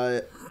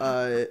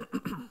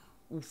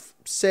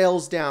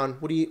 sales down.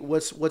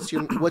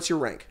 What's your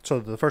rank? So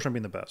the first one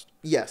being the best.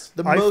 Yes,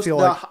 the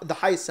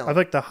highest selling. I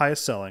think the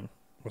highest selling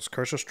was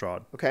Curse of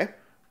Strahd. Okay.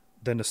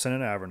 Then Descent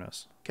in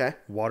Avernus. Okay.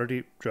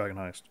 Waterdeep Dragon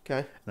Heist. Okay.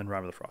 And then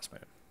Rime of the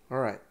Frostmaiden. All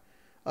right.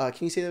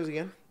 Can you say those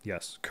again?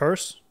 Yes.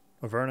 Curse,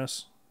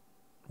 Avernus,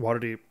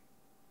 Waterdeep,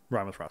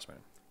 Rime of the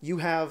Frostmaiden. You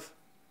have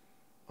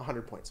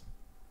 100 points.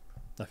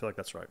 I feel like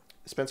that's right.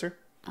 Spencer?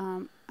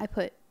 I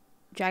put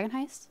Dragon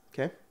Heist.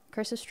 Okay.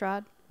 Curse of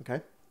Strahd.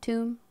 Okay.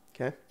 Tomb.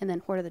 Okay. And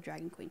then Horde of the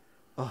Dragon Queen.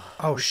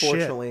 Oh shit!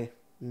 Unfortunately,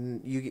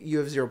 you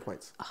have 0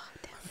 points. Oh,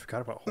 damn. I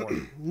forgot about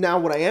Horde. Now,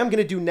 what I am going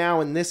to do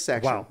now in this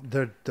section.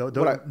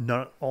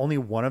 Wow, only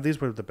one of these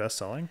were the best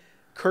selling.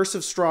 Curse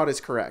of Strahd is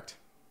correct.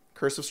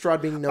 Curse of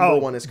Strahd being number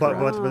one is correct.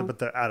 But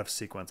they're out of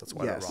sequence. That's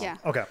why they're wrong. Yeah.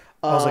 Okay.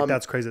 I was like,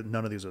 that's crazy that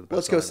none of these are the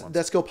best selling ones.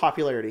 Let's go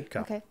popularity.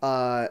 Okay.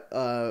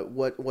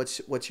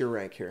 What's your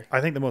rank here?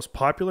 I think the most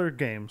popular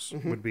games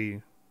would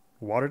be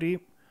Waterdeep,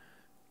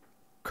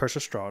 Curse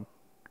of Strahd,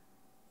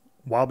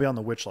 Wild Beyond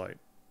the Witchlight,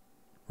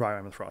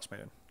 Rime of the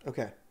Frostmaiden.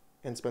 Okay.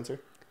 And Spencer?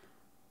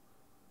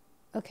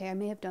 Okay, I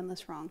may have done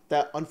this wrong.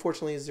 That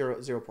unfortunately is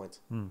 0 points.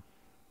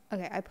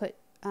 Okay, I put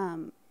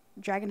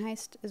Dragon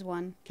Heist is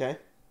 1. Okay.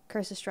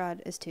 Curse of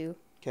Strahd is 2.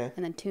 Okay.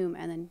 And then Tomb,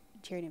 and then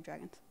Tyranny of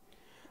Dragons.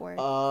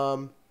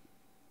 Or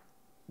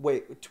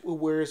wait,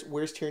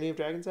 where's Tyranny of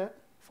Dragons at?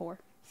 4.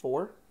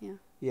 4? Yeah.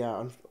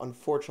 Yeah,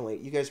 unfortunately,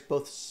 you guys are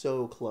both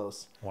so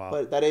close. Wow.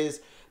 But that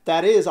is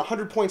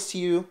 100 points to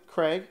you,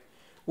 Craig,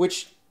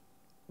 which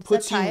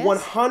puts you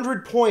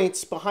 100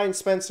 points behind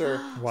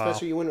Spencer. Wow.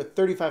 Spencer, you win with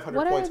 3,500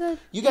 What points. are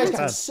the You guys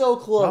got so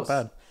close. Not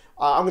bad.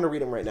 I'm going to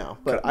read them right now,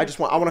 but I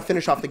want to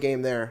finish off the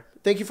game there.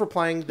 Thank you for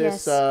playing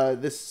this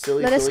this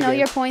silly Let us know game.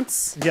 your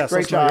points. Yes,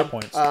 Great let's know your job.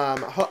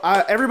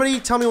 points. Everybody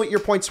tell me what your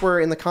points were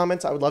in the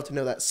comments. I would love to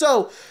know that.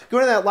 So,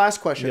 going to that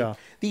last question. Yeah.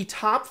 The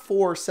top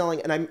 4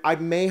 selling, and I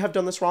may have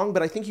done this wrong,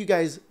 but I think you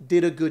guys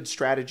did a good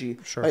strategy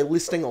by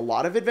listing a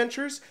lot of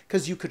adventures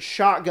because you could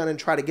shotgun and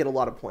try to get a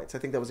lot of points. I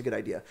think that was a good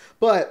idea.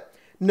 But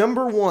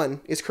number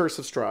 1 is Curse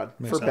of Strahd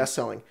for best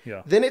selling.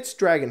 Yeah. Then it's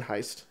Dragon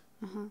Heist,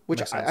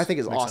 which I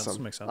think is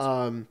awesome. Makes sense.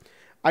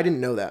 I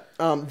didn't know that.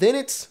 Then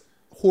it's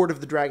Horde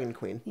of the Dragon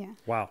Queen. Yeah.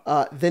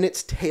 Wow. Then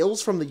it's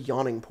Tales from the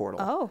Yawning Portal.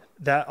 Oh.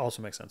 That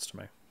also makes sense to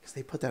me. Because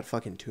they put that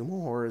fucking Tomb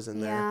of Horrors in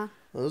there. Yeah.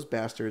 Those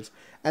bastards.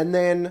 And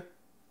then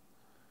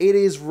it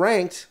is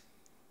ranked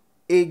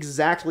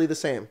exactly the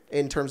same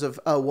in terms of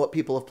what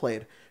people have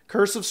played.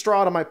 Curse of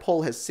Strahd on my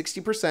poll has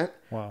 60%.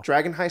 Wow.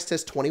 Dragon Heist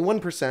has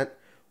 21%.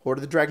 Horde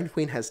of the Dragon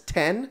Queen has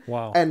 10.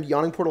 Wow. And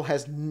Yawning Portal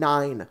has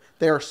 9.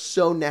 They are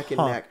so neck and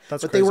neck.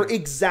 That's but crazy. they were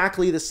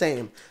exactly the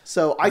same.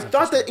 So I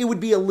thought that it would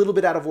be a little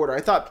bit out of order.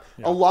 I thought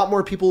a lot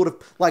more people would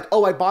have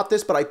I bought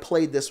this, but I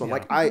played this one.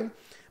 Yeah.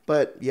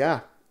 But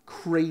yeah,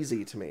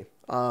 crazy to me.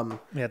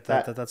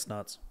 That's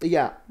nuts.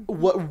 Yeah.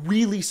 What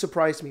really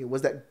surprised me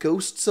was that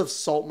Ghosts of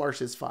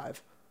Saltmarsh is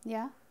 5.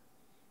 Yeah.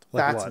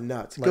 Like That's what?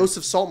 nuts. Like, Ghosts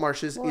of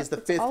Saltmarsh Well, is the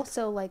it's 5th.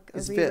 also like a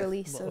is fifth.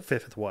 re-release of...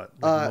 Fifth with what?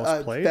 Like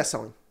most played? Best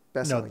selling.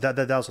 No,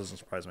 that also doesn't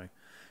surprise me.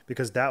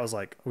 Because that was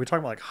like, we're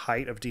talking about like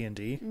height of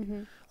D&D,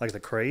 like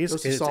the craze.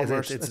 Ghosts of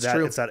Saltmarsh, that's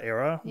true. It's that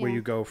era where Yeah.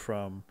 you go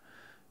from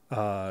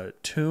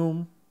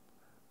Tomb,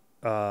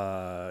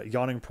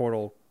 Yawning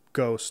Portal,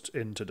 Ghost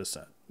into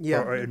Descent.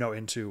 Yeah. Or no,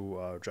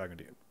 into Dragon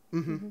Deep.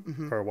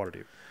 Or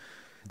Waterdeep.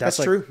 That's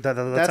like, true. That's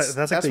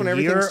like That's when the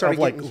everything year started of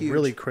like getting huge.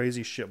 really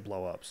crazy shit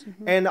blow ups.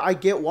 And I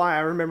get why. I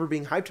remember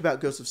being hyped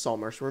about Ghosts of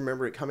Saltmarsh. I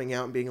remember it coming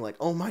out and being like,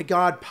 oh my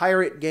god,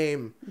 pirate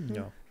game.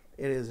 Yeah.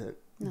 It isn't.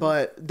 No.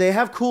 But they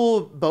have cool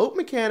boat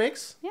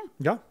mechanics. Yeah.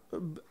 Yeah.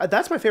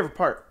 That's my favorite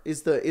part.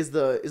 Is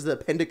the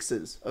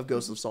appendixes of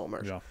Ghosts of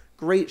Saltmarsh. Yeah.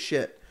 Great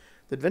shit.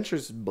 The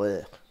adventures,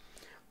 bleh.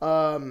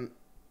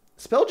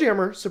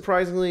 Spelljammer,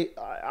 surprisingly,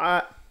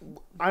 I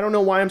don't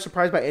know why I'm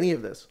surprised by any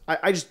of this.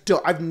 I just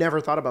don't. I've never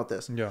thought about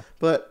this. Yeah.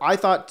 But I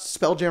thought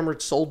Spelljammer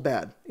sold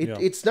bad.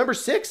 It's number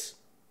 6.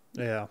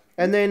 Yeah.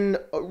 And then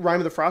Rime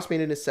of the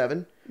Frostmaiden is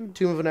 7.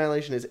 Tomb of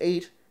Annihilation is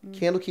 8.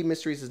 Candlekeep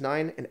Mysteries is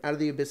 9. And Out of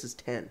the Abyss is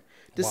 10.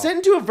 Descent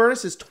into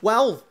Avernus is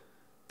 12.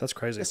 That's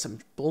crazy. That's some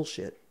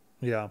bullshit.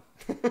 Yeah.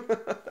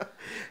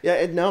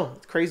 Yeah, no,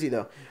 it's crazy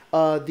though.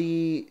 I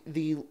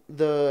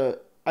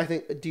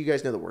think. Do you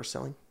guys know the worst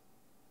selling?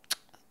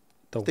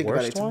 The Think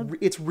worst about it. one?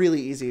 It's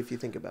really easy if you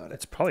think about it.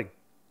 It's probably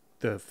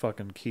the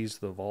fucking Keys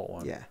to the Vault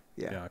one. Yeah.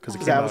 Because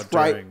That was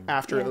right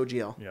after Yeah.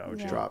 OGL. Yeah,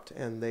 OGL. Dropped,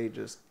 and they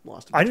just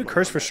lost. I knew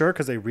Curse for sure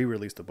because they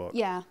re-released the book.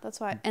 Yeah, that's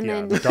why. And Yeah,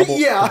 then the double.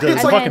 Yeah, the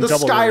it's and like then- the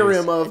double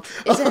Skyrim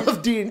release.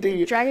 of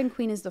D&D. Dragon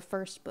Queen is the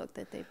first book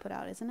that they put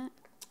out, isn't it?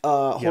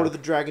 Horde Yeah. of the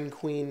Dragon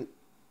Queen.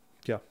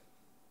 Yeah.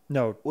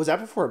 No, Was that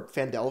before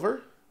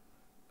Fandelver?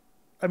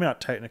 I mean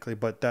not technically,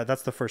 but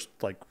that's the first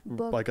like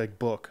Book.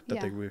 book that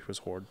Yeah. they released was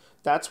Horde.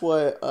 That's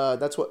what. I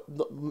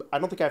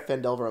don't think I have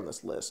Fandelver on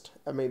this list.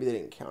 Maybe they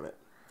didn't count it.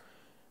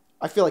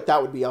 I feel like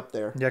that would be up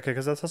there. Yeah,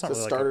 because that's It's not a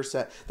really starter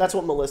set. That's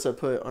what Melissa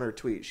put on her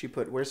tweet. She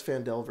put, "Where's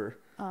Fandelver?"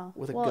 Oh,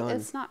 With a well, gun.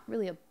 it's not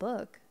really a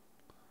book.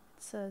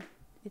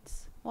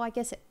 Well, I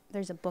guess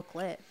there's a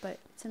booklet, but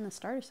it's in the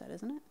starter set,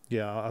 isn't it?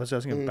 Yeah, I was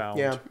asking Bound.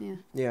 Yeah. Yeah.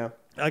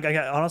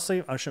 Yeah.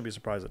 Honestly, I shouldn't be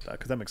surprised at that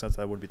because that makes sense.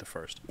 That would be the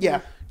first.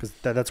 Yeah. Because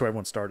that's where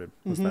everyone started.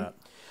 Was that?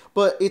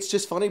 But it's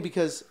just funny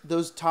because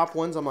those top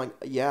ones, I'm like,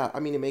 yeah,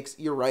 I mean,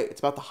 you're right. It's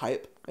about the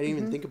hype. I didn't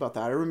even think about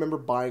that. I remember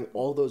buying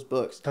all those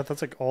books.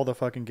 That's like all the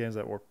fucking games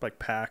that were like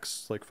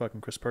packs, like fucking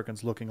Chris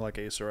Perkins looking like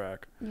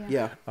Acerak.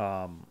 Yeah.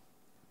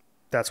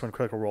 That's when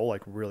Critical Role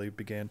like really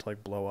began to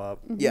like blow up.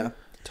 Yeah.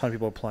 A ton of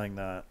people were playing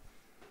that.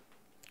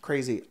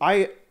 Crazy.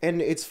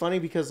 And it's funny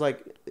because I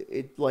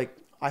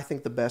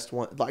think the best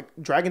one, like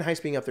Dragon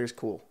Heist being up there is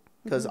cool.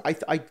 because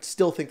I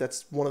still think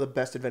that's one of the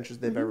best adventures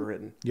they've ever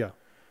written. Yeah.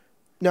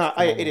 No,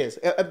 it is.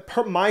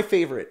 My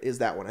favorite is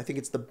that one. I think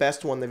it's the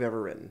best one they've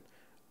ever written.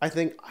 I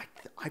think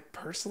I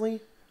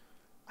personally,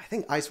 I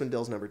think Icewind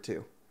Dale's number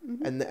 2,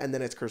 and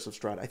then it's Curse of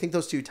Strahd. I think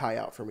those two tie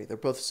out for me. They're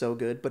both so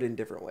good, but in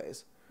different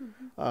ways.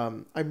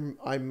 I'm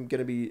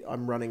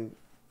running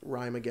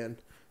Rhyme again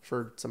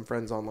for some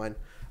friends online,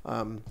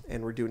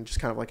 and we're doing just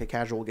kind of like a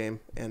casual game.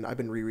 And I've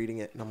been rereading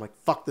it, and I'm like,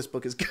 fuck, this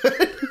book is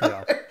good.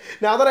 Yeah.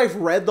 Now that I've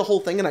read the whole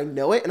thing and I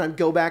know it, and I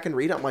go back and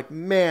read it, I'm like,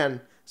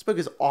 man, this book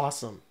is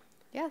awesome.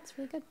 Yeah, it's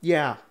really good.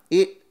 Yeah,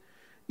 you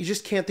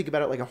just can't think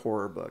about it like a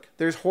horror book.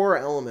 There's horror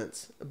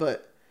elements,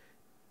 but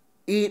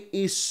it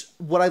is,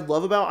 what I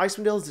love about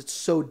Icewind Dale is it's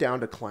so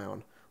down to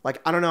clown.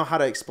 Like, I don't know how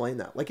to explain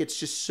that. Like, it's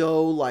just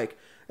so like,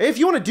 hey, if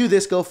you want to do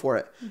this, go for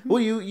it.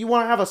 Well, you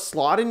want to have a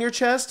slot in your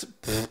chest?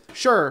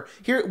 Sure.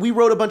 Here, we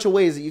wrote a bunch of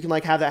ways that you can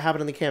like have that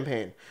happen in the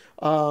campaign.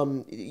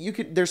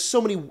 There's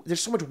so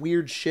much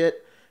weird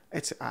shit. I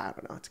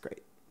don't know. It's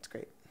great. It's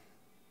great.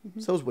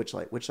 So is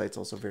Witchlight. Witchlight's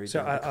also very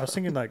So good. I was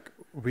thinking like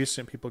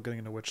recent people getting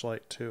into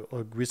Witchlight too,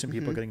 or recent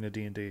people getting into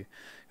D&D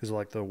is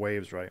like the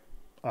waves, right?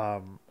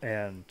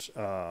 And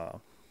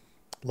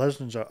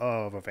Legends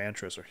of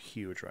Avantris are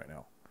huge right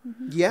now.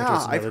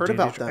 Yeah, I've heard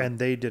about them. And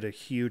they did a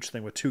huge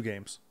thing with 2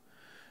 games.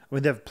 I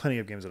mean, they have plenty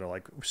of games that are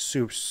like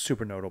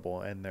super notable,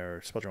 and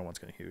their Spelldragon one's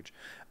getting huge.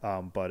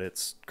 But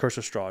it's Curse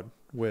of Strahd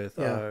with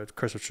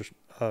Curse of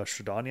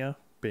Strahdania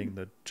being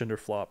the gender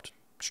flopped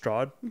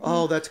Strahd.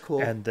 Oh, that's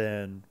cool. And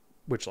then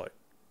Witchlight,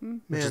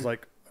 which is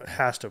like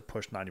has to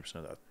push 90%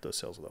 of the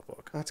sales of that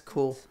book. That's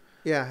cool.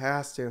 Yeah, it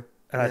has to.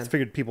 And I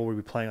figured people would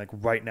be playing like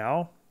right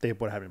now. They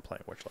would have been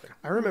playing Witchlight.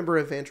 I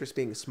remember Avantris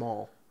being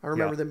small. I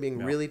remember them being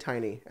really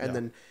tiny, and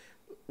then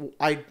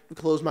I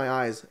close my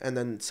eyes, and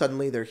then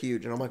suddenly they're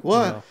huge, and I'm like,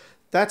 "What? Yeah.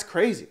 That's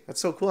crazy.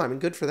 That's so cool. I mean,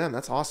 good for them.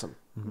 That's awesome.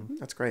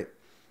 That's great."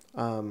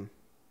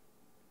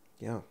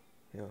 Yeah.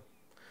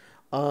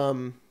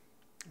 What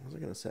was I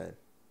gonna say?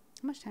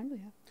 How much time do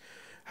we have?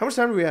 How much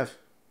time do we have?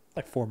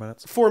 Like 4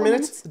 minutes. 4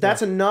 minutes?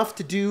 That's enough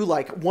to do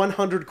like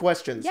 100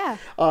 questions. Yeah.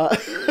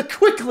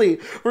 Quickly,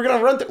 we're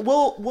gonna run.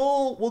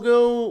 We'll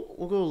go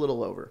a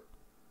little over.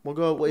 We'll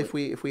go if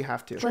we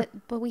have to.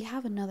 But we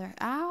have another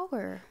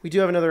hour. We do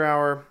have another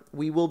hour.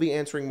 We will be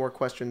answering more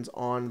questions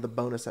on the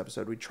bonus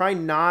episode. We try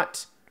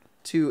not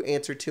to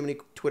answer too many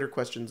Twitter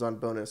questions on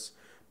bonus,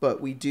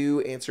 but we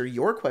do answer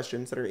your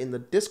questions that are in the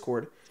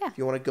Discord. Yeah. If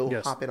you want to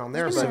go hop in on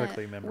there.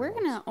 Specifically We're member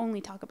going to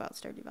only talk about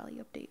Stardew Valley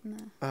update in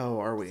the Oh,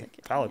 are we?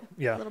 second. Valid.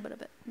 Yeah. A little bit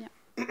of it. Yeah.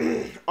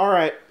 All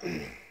right.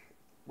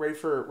 Ready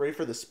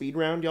for the speed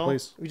round, y'all?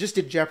 Please. We just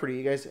did Jeopardy.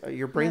 You guys,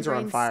 your brains are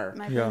on fire.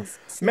 My Yeah. brain's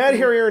Mad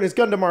sleeping. Harrier and his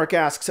Gundamark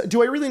asks,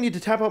 do I really need to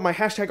tap out my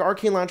hashtag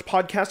Arcane Lounge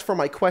podcast for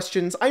my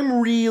questions?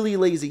 I'm really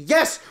lazy.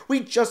 Yes,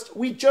 we just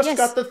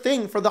got the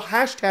thing for the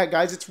hashtag,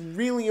 guys. It's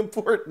really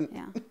important.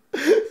 Yeah.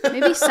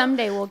 Maybe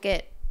someday we'll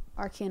get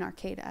Arcane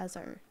Arcade as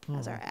our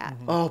app.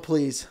 Oh,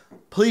 please.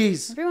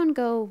 Please. Everyone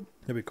go.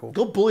 That'd be cool.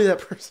 Go bully that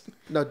person.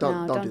 No,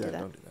 don't do that.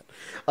 Don't do that.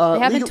 They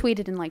haven't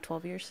tweeted in like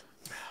 12 years.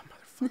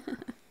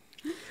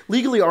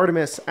 Legally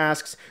Artemis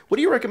asks, what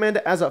do you recommend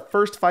as a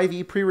first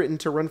 5e pre-written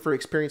to run for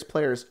experienced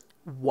players?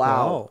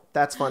 Wow.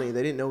 That's funny.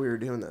 They didn't know we were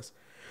doing this.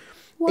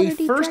 A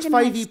first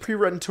 5e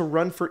pre-written to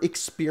run for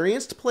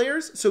experienced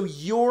players? So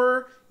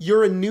you're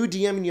a new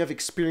DM and you have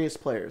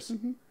experienced players.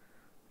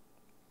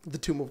 The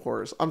Tomb of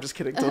Horrors. I'm just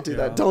kidding. Don't do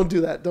that. Don't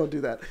do that. Don't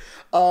do that.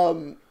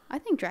 I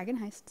think Dragon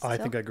Heist. I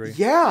think I agree.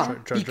 Yeah,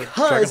 Dragon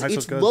because Heist it's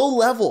was good. low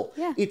level.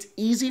 Yeah. It's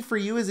easy for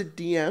you as a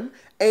DM,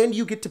 and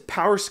you get to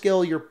power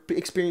scale your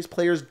experienced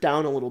players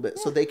down a little bit,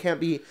 so they can't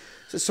be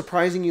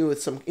surprising you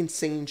with some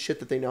insane shit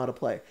that they know how to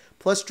play.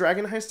 Plus,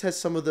 Dragon Heist has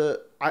some of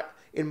the,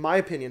 in my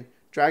opinion,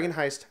 Dragon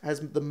Heist has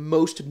the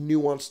most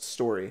nuanced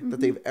story that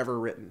they've ever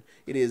written.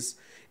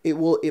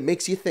 It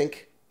makes you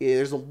think.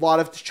 There's a lot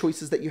of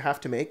choices that you have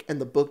to make,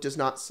 and the book does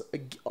not,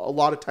 a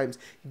lot of times,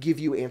 give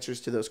you answers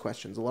to those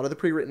questions. A lot of the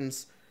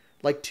pre-writtens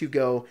like to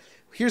go,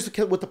 here's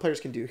what the players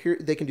can do. Here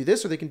they can do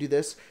this, or they can do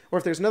this, or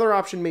if there's another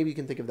option, maybe you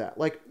can think of that.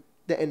 Like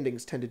the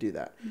endings tend to do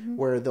that,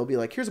 where they'll be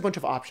like, here's a bunch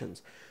of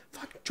options.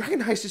 Fuck,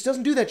 Dragon Heist just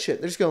doesn't do that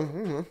shit. They just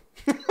go,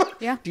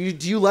 Yeah. Do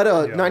you let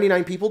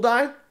 99 people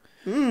die?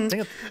 I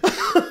think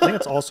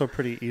it's also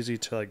pretty easy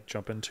to like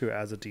jump into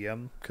as a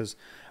DM, because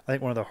I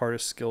think one of the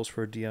hardest skills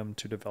for a DM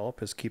to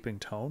develop is keeping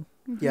tone.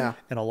 Yeah.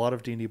 And a lot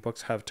of D&D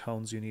books have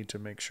tones you need to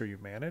make sure you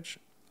manage.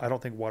 I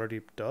don't think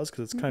Waterdeep does,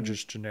 because it's kind of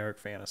just generic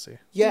fantasy.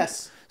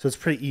 Yes. So it's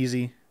pretty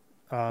easy.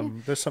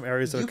 There's some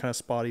areas that are kind of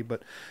spotty,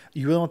 but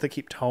you really want to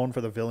keep tone for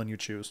the villain you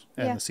choose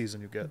and the season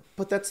you get.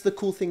 But that's the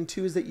cool thing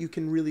too, is that you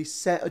can really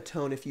set a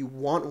tone if you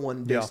want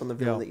one based on the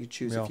villain that you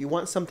choose. Yeah. If you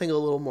want something a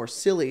little more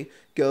silly,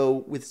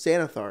 go with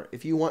Xanathar.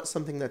 If you want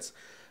something that's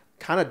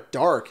kind of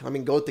dark, I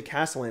mean, go with the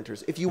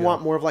Castellanters. If you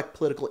want more of like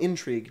political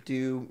intrigue,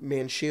 do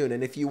Manchun.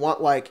 And if you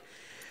want like,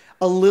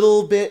 a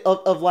little bit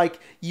of like,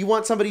 you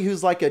want somebody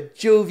who's like a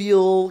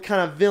jovial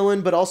kind of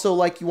villain, but also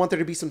like you want there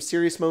to be some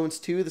serious moments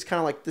too. This kind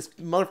of like this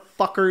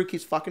motherfucker who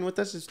keeps fucking with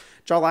us is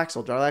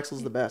Jarlaxle.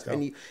 Jarlaxle's the best. Yeah.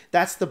 And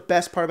that's the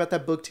best part about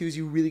that book too, is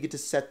you really get to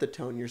set the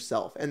tone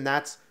yourself. And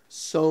that's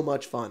so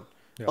much fun.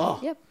 Yeah. Oh,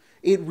 Yep.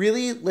 it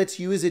really lets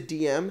you as a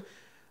DM,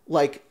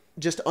 like,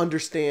 just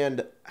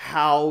understand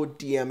how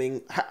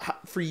DMing,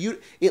 for you,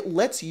 it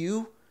lets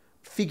you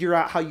figure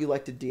out how you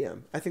like to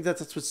DM. I think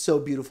that's what's so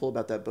beautiful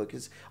about that book,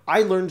 is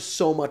I learned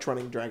so much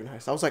running Dragon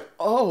Heist. I was like,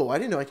 oh, I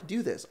didn't know I could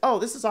do this. Oh,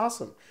 this is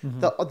awesome.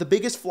 The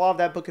biggest flaw of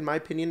that book, in my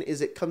opinion,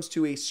 is it comes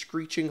to a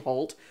screeching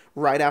halt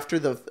right after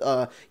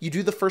you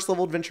do the first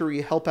level adventure where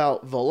you help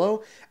out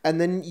Volo,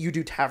 and then you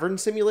do Tavern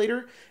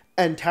Simulator,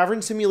 and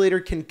Tavern Simulator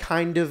can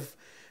kind of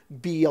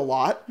be a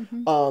lot.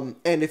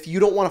 And if you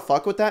don't want to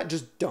fuck with that,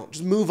 just don't.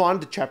 Just move on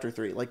to chapter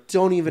 3. Like,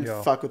 don't even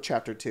fuck with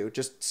chapter 2.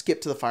 Just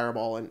skip to the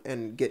fireball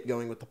and get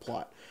going with the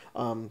plot.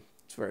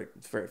 It's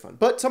very fun.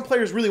 But some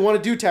players really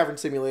want to do Tavern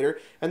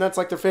Simulator, and that's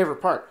like their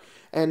favorite part.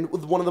 And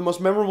one of the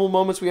most memorable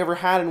moments we ever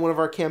had in one of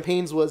our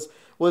campaigns was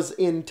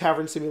in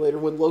Tavern Simulator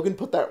when Logan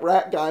put that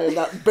rat guy in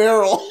that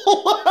barrel.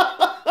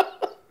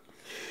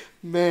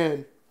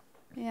 Man.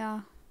 Yeah.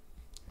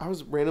 I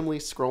was randomly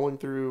scrolling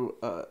through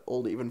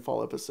old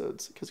Evenfall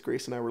episodes because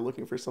Grace and I were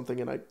looking for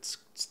something, and I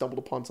stumbled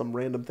upon some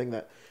random thing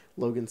that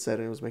Logan said,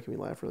 and it was making me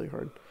laugh really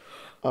hard.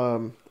 I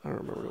don't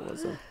remember what it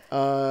was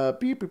though.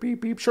 Beep beep beep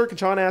beep. Shirk and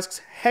Sean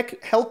asks,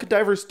 Helk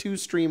Divers 2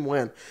 stream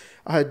when?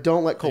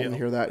 Don't let Colton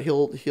hear that.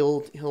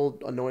 He'll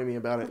annoy me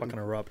about it. Fucking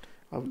erupt.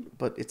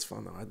 But it's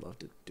fun though. I'd love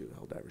to do a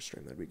Helldivers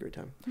stream. That'd be a great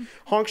time.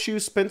 Honk Shoe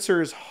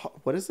Spencer's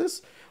what is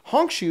this?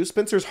 Honk Shoe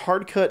Spencer's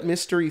Hard Cut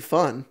Mystery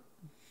Fun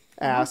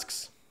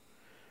asks,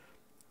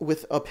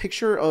 with a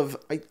picture of,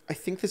 I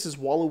think this is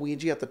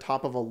Waluigi at the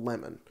top of a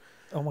lemon.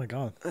 Oh my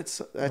god.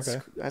 That's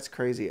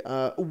crazy.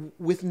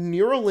 With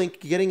Neuralink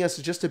getting us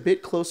just a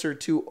bit closer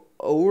to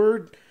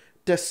our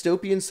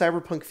dystopian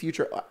cyberpunk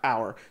future,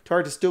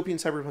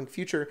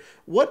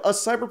 what a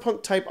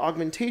cyberpunk type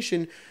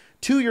augmentation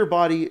to your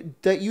body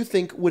that you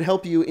think would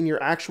help you in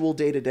your actual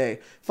day-to-day.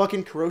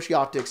 Fucking Kiroshi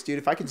optics, dude.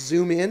 If I could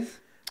zoom in,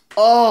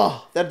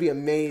 oh, that'd be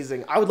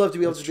amazing. I would love to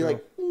be able to be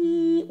like,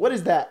 what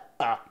is that?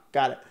 Ah,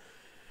 got it.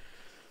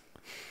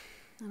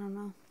 I don't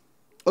know.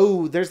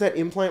 Oh, there's that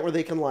implant where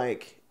they can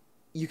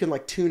you can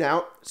tune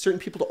out certain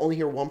people to only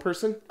hear one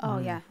person. Oh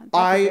yeah.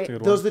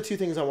 Those are the two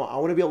things I want. I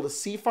want to be able to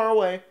see far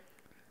away,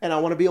 and I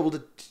want to be able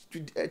to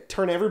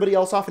turn everybody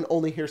else off and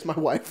only hears my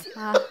wife.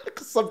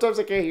 Because sometimes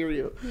I can't hear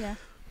you. Yeah.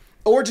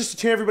 Or just to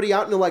turn everybody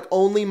out and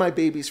only my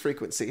baby's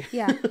frequency.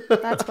 Yeah,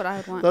 that's what I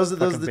would want. those are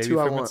the two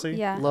frequency? I want.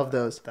 Yeah. Love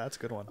those. That's a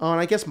good one. Oh, and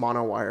I guess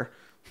monowire.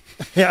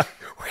 Yeah.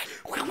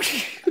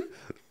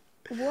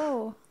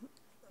 Whoa.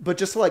 But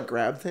just to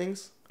grab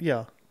things.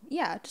 Yeah.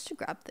 Yeah, just to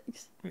grab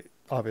things.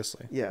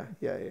 Obviously. Yeah.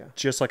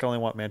 Just like I only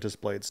want mantis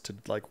blades to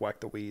whack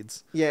the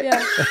weeds.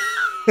 Yeah.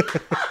 That's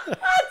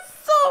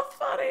so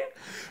funny.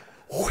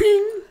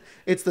 Whing!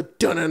 It's the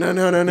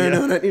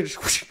dun-dun-dun-dun-dun-dun-dun. You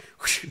just whoosh,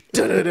 whoosh,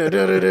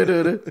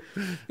 dun-dun-dun-dun-dun-dun.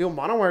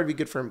 Monowire would be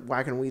good for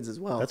whacking weeds as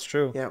well. That's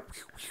true. Yeah.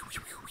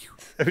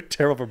 It'd be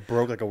terrible if it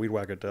broke like a weed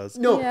whacker does.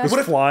 No. Yeah.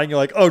 It's flying, you're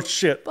like, oh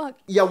shit. Fuck.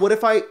 Yeah, what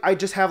if I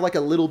just have a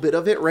little bit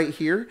of it right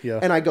here,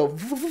 and I go,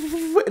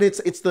 and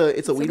it's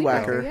a weed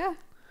whacker. Yeah.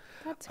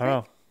 That's I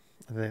great.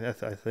 don't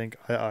know.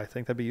 I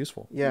think that'd be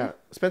useful. Yeah.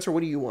 Spencer,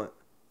 what do you want?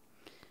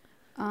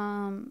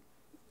 Can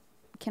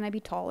I be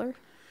taller?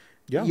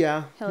 Yeah.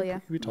 Yeah. Hell yeah.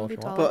 You can be tall I'll if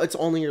you want. But it's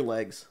only your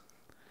legs.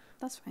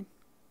 That's fine.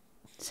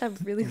 Just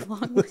have really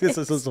long This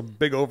legs. is some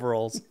big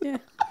overalls. Yeah.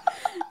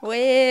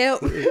 Well.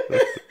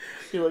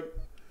 You're like,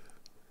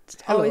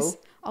 hello.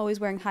 Always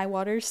wearing high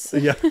waters.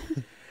 Yeah.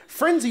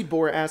 Frenzied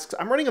Boar asks,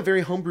 I'm running a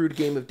very homebrewed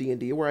game of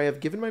D&D where I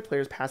have given my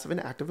players passive and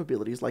active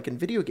abilities like in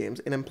video games,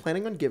 and I'm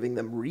planning on giving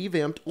them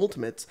revamped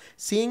ultimates,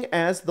 seeing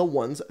as the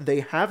ones they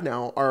have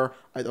now are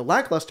either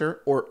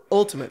lackluster or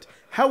ultimate.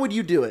 How would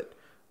you do it?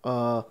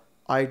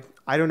 I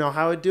don't know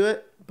how I'd do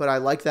it, but I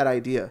like that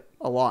idea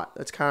a lot.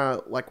 That's kind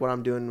of like what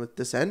I'm doing with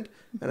Descend,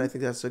 and I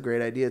think that's a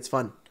great idea. It's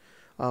fun.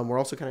 We're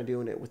also kind of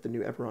doing it with the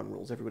new Eberron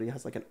rules. Everybody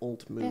has an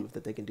ult move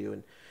that they can do,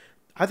 and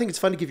I think it's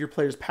fun to give your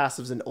players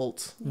passives and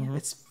ults. Yeah.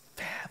 It's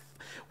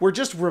we're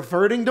just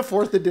reverting to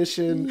 4th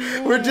edition.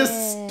 Yeah. We're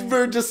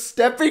just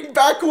stepping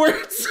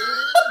backwards.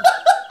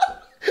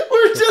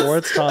 That's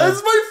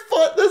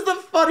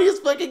the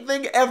funniest fucking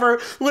thing ever.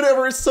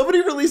 Whenever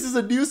somebody releases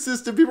a new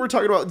system, people are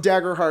talking about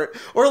Daggerheart,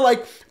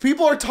 or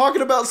people are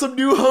talking about some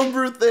new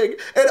homebrew thing,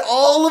 and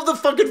all of the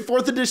fucking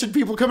 4th edition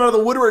people come out of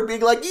the woodwork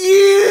being like,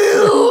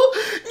 you,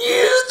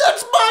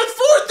 that's my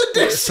 4th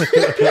edition.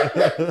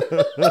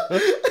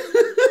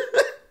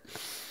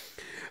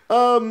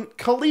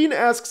 Colleen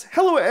asks,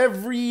 hello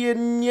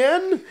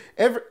everyone.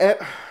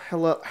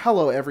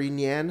 Hello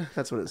everyone.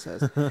 That's what it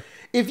says.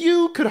 If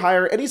you could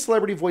hire any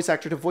celebrity voice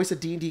actor to voice a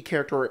D&D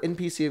character or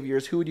NPC of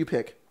yours, who would you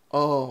pick?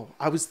 Oh,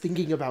 I was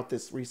thinking about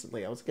this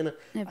recently. I wanted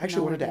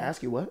to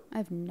ask you what. I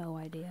have no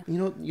idea.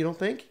 You don't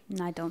think?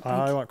 I don't think.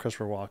 I want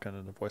Christopher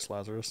Walken to voice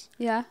Lazarus.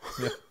 Yeah.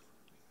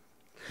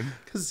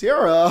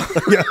 Kazira.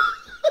 Yeah.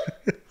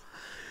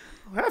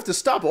 I have to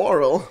stop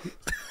Oral.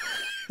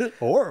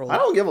 Oral. I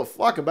don't give a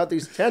fuck about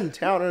these 10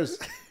 towners.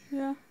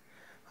 Yeah.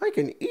 I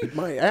can eat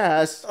my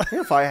ass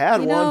if I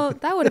had You one. know,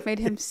 that would have made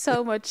him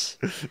so much.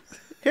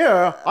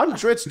 Here, I'm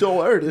Dritz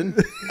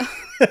Doerden.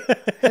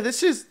 Hey,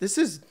 this is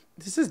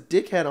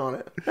dickhead on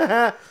it.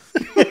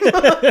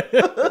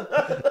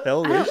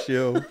 Hell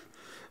ratio.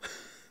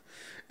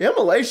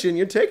 Immolation,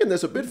 you're taking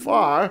this a bit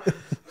far.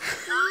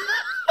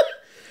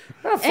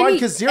 Any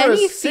fear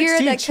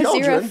that Kazira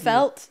children.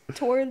 felt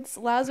towards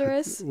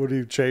Lazarus. What have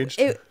you changed?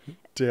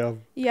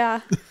 Damn. Yeah.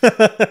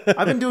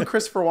 I've been doing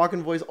Christopher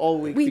Walken voice all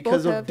week We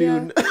because both of have,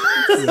 Dune.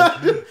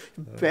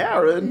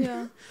 Baron.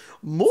 Yeah.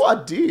 More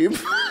deep.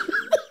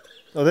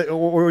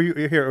 Or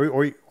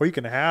you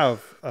can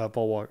have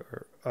Paul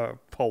Walker.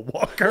 Paul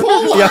Walker.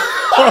 Paul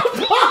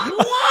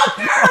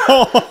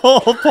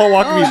Paul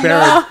Walker be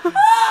Baron.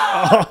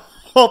 No.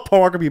 Paul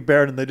Walker be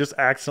Baron, and they just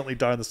accidentally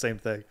die on the same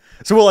thing.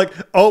 So we're like,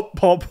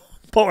 Paul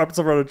happens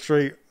to run a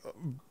tree.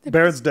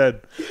 Baron's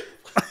dead.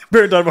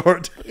 Baron died of a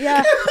heart attack.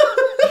 Yeah.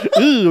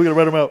 Ooh, we're gonna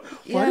write him out.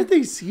 Why did they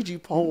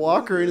CG Paul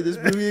Walker into this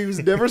movie he was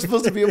never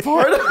supposed to be a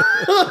part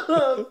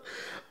of?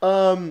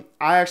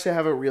 I actually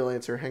have a real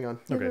answer. Hang on.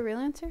 You have a real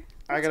answer?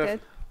 I That's gotta.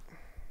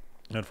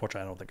 good.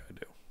 Unfortunately, I don't think I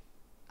do.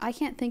 I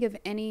can't think of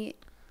any.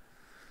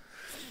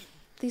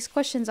 These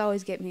questions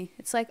always get me.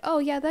 It's like, oh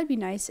yeah, that'd be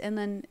nice, and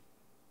then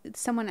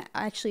someone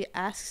actually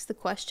asks the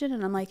question,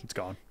 and I'm like, It's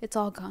gone. it's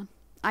all gone.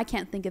 I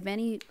can't think of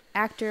any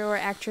actor or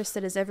actress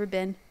that has ever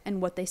been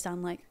and what they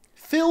sound like.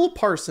 Phil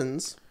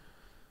Parsons.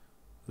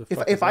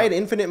 If I had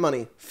infinite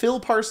money, Phil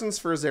Parsons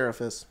for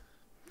Azarathus.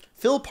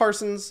 Phil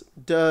Parsons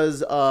does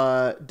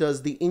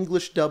the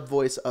English dub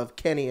voice of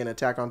Kenny in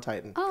Attack on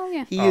Titan. Oh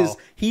yeah.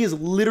 He is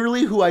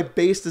literally who I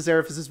based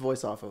Azarathus'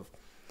 voice off of.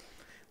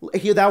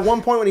 That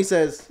one point when he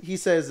says,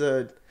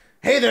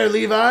 "Hey there,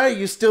 Levi,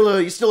 you still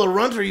a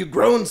runt or you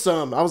grown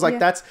some?" I was like,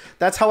 Yeah.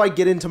 that's how I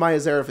get into my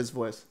Azarathus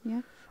voice.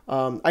 Yeah.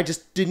 I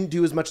just didn't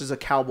do as much as a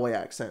cowboy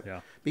accent.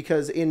 Yeah.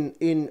 Because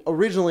in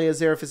originally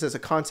Azarathus as a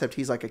concept,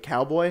 he's like a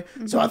cowboy.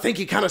 Mm-hmm. So I think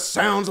he kind of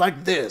sounds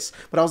like this.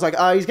 But I was like,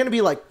 he's going to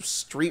be like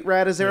street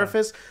rat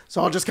Azarathus.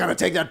 So I'll just kind of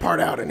take that part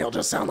out and he'll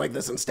just sound like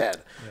this instead.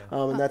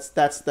 Yeah. And that's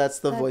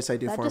the voice I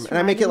do that for him. just And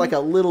I make it like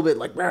reminded a little bit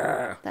like,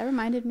 "Rah." That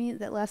reminded me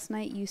that last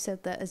night you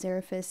said that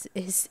Azarathus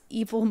is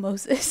evil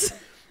Moses.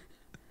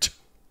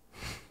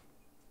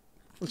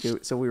 Okay,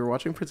 so we were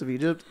watching Prince of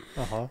Egypt.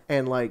 Uh-huh.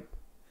 And like,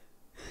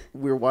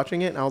 we were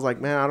watching it and I was like,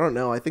 man, I don't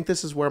know. I think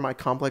this is where my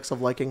complex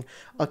of liking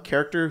a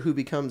character who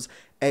becomes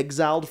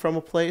exiled from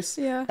a place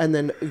and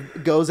then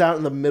goes out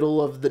in the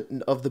middle of the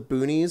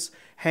boonies,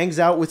 hangs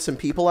out with some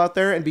people out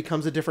there and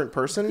becomes a different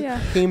person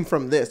came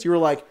from this. You were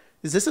like,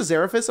 is this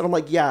Azarathus? And I'm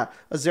like, yeah,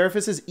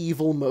 Azarathus is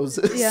evil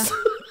Moses. Yeah.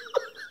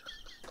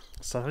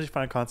 Sometimes you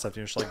find a concept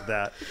and you're just like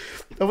that.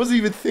 I wasn't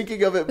even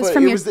thinking of it, but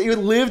it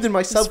lived in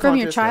my subconscious. From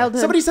your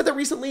childhood. Somebody said that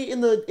recently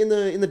in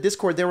the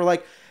Discord. They were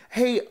like,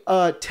 hey,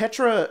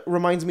 Tetra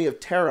reminds me of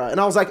Terra. And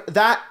I was like,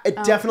 it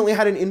definitely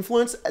had an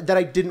influence that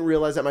I didn't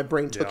realize that my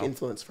brain took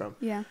influence from.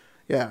 Yeah.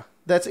 Yeah.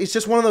 It's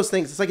just one of those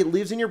things. It's like it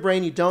lives in your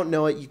brain. You don't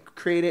know it. You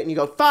create it and you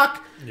go,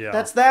 fuck, Yeah.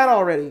 that's that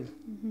already.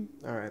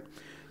 Mm-hmm. All right.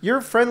 Your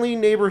friendly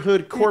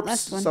neighborhood corpse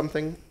last one.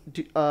 something,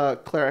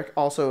 cleric.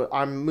 Also,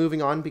 I'm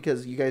moving on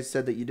because you guys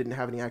said that you didn't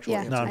have any actual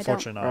answers. No,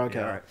 unfortunately not. Okay,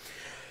 Yeah. all right.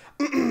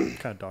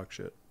 Kind of dog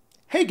shit.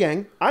 Hey,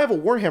 gang, I have a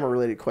Warhammer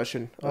related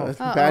question. We don't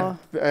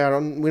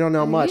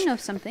know You much. know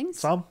some things.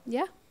 Some?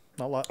 Yeah.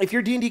 Not a lot. If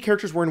your D&D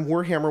characters were in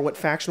Warhammer, what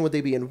faction would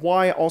they be and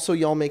why? Also,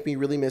 y'all make me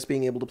really miss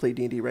being able to play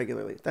D&D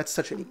regularly. That's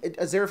such a...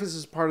 Azarathus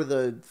is part of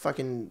the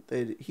fucking...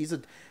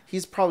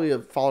 He's probably a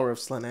follower of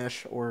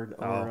Slanesh or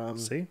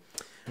see?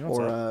 You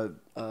know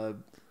or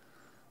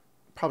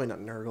probably not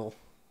Nurgle.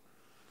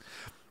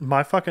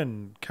 My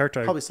fucking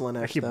character Probably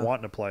Slanesh, I keep though.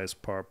 wanting to play as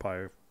part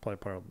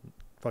of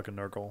fucking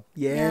Nurgle.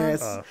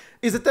 Yes. Yeah.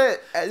 Is it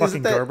that...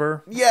 Fucking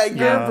Gerber? Yeah,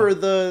 Gerber,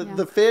 Yeah.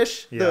 the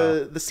fish,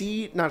 Yeah. the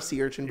sea... Not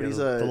sea urchin, but Yeah, he's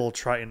the a... little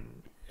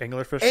Triton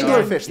anglerfish.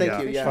 Anglerfish, guy.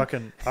 thank you, yeah.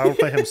 Fucking, I would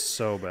play him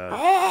so bad.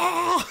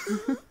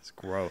 It's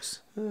gross.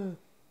 There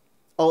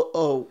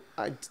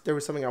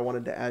was something I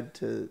wanted to add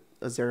to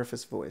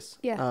Azarathus' voice.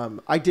 Yeah.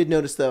 I did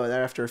notice though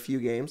that after a few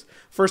games,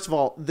 first of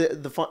all,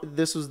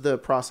 this was the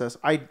process.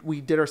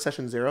 We did our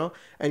session 0,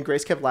 and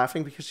Grace kept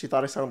laughing because she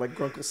thought I sounded like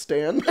Grunkle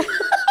Stan.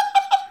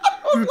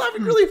 I was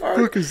laughing really hard.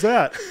 Who is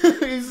that?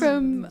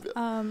 From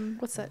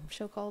what's that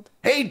show called?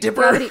 Hey,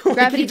 Dipper.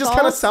 Gravity He just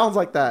kind of Falls? sounds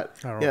like that.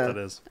 I don't know what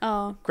that is.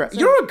 Oh. You don't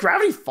know what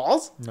Gravity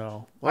Falls?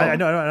 No. Wow. I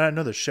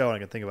know the show and I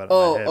can think about it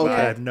Oh, in my head, but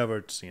okay. I've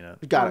never seen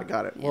it. Got it.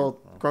 Yeah. Well,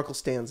 Grunkle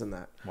Stan's in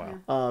that.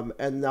 Wow.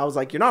 And I was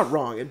like, you're not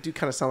wrong. It do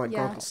kind of sound like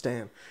Yeah. Grunkle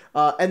Stan.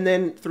 And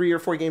then 3 or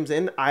 4 games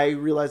in, I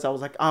realized I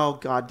was like, oh,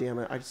 god damn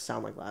it. I just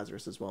sound like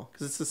Lazarus as well.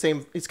 Because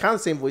it's kind of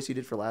the same voice you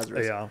did for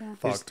Lazarus. Yeah.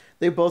 Fucked.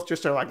 They both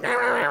just are like,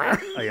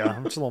 Yeah.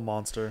 I'm just a little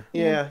monster.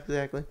 yeah,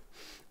 exactly.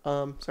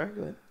 Sorry,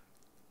 go ahead.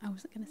 I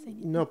wasn't gonna say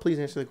anything. No, please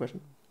answer the question.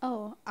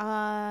 Oh.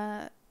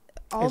 Answer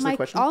All the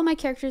question. of my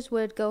characters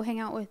would go hang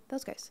out with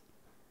those guys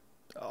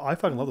I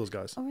fucking love those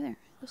guys. over there.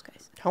 Those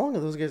guys. How long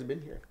have those guys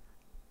been here?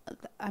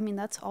 I mean,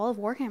 that's all of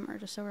Warhammer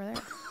just over there.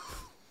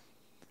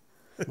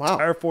 Wow.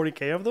 Entire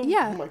 40K of them?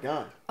 Yeah. Oh my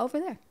god. Over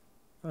there.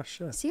 Oh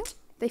shit. See 'em?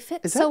 They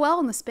fit Is so that- well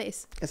in the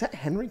space. Is that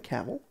Henry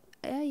Cavill?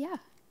 Yeah.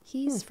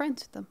 He's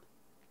friends with them.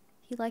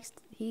 He likes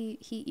he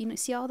you know,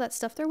 see all that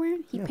stuff they're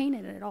wearing? He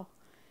painted it all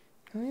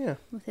Oh yeah.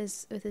 with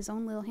his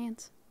own little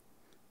hands.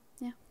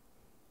 Yeah.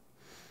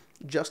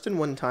 Justin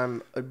one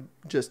time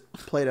just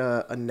played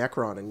a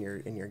Necron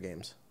in your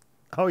games.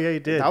 Oh yeah, he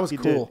did. That was He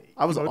cool. did.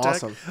 That was Emotech.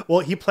 awesome. Well,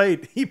 he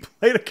played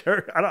a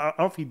character. I don't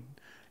know if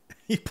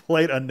he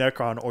played a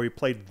Necron or he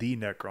played the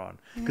Necron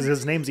because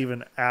his name's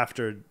even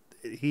after.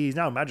 He's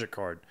now a Magic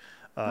card.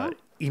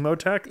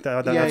 Emotech.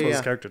 That's what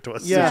his character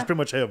was. Yeah. It's pretty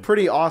much him.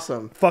 Pretty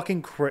awesome.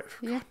 Fucking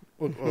Yeah.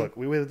 Look,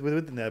 we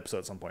within the episode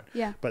at some point.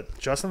 Yeah. But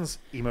Justin's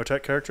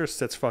Emotech character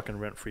sits fucking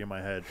rent free in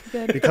my head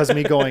Good. because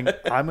me going,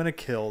 I'm gonna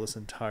kill this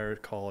entire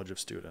college of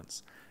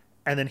students,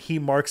 and then he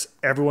marks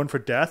everyone for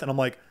death, and I'm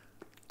like,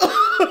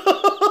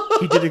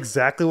 he did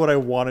exactly what I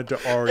wanted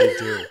to already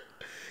do.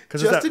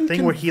 Because there's that Justin thing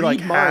can where he like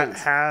read minds.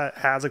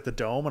 has like the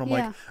dome, and I'm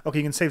Yeah. like, okay,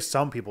 you can save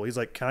some people. He's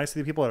like, can I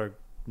see the people that are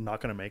not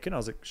gonna make it? And I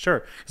was like,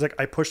 sure. He's like,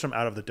 I pushed them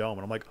out of the dome,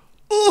 and I'm like,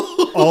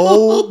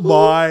 oh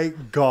my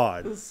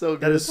god, That's so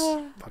good. that is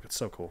fucking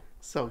so cool.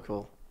 So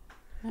cool.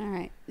 All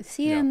right.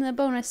 See you Yeah. in the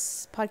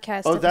bonus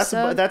podcast. Oh,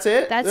 episode. that's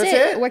it. That's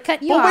it. We're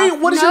cutting you But wait,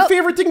 off. what is your Nope.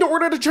 favorite thing to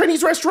order at a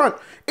Chinese restaurant?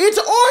 It's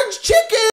orange chicken.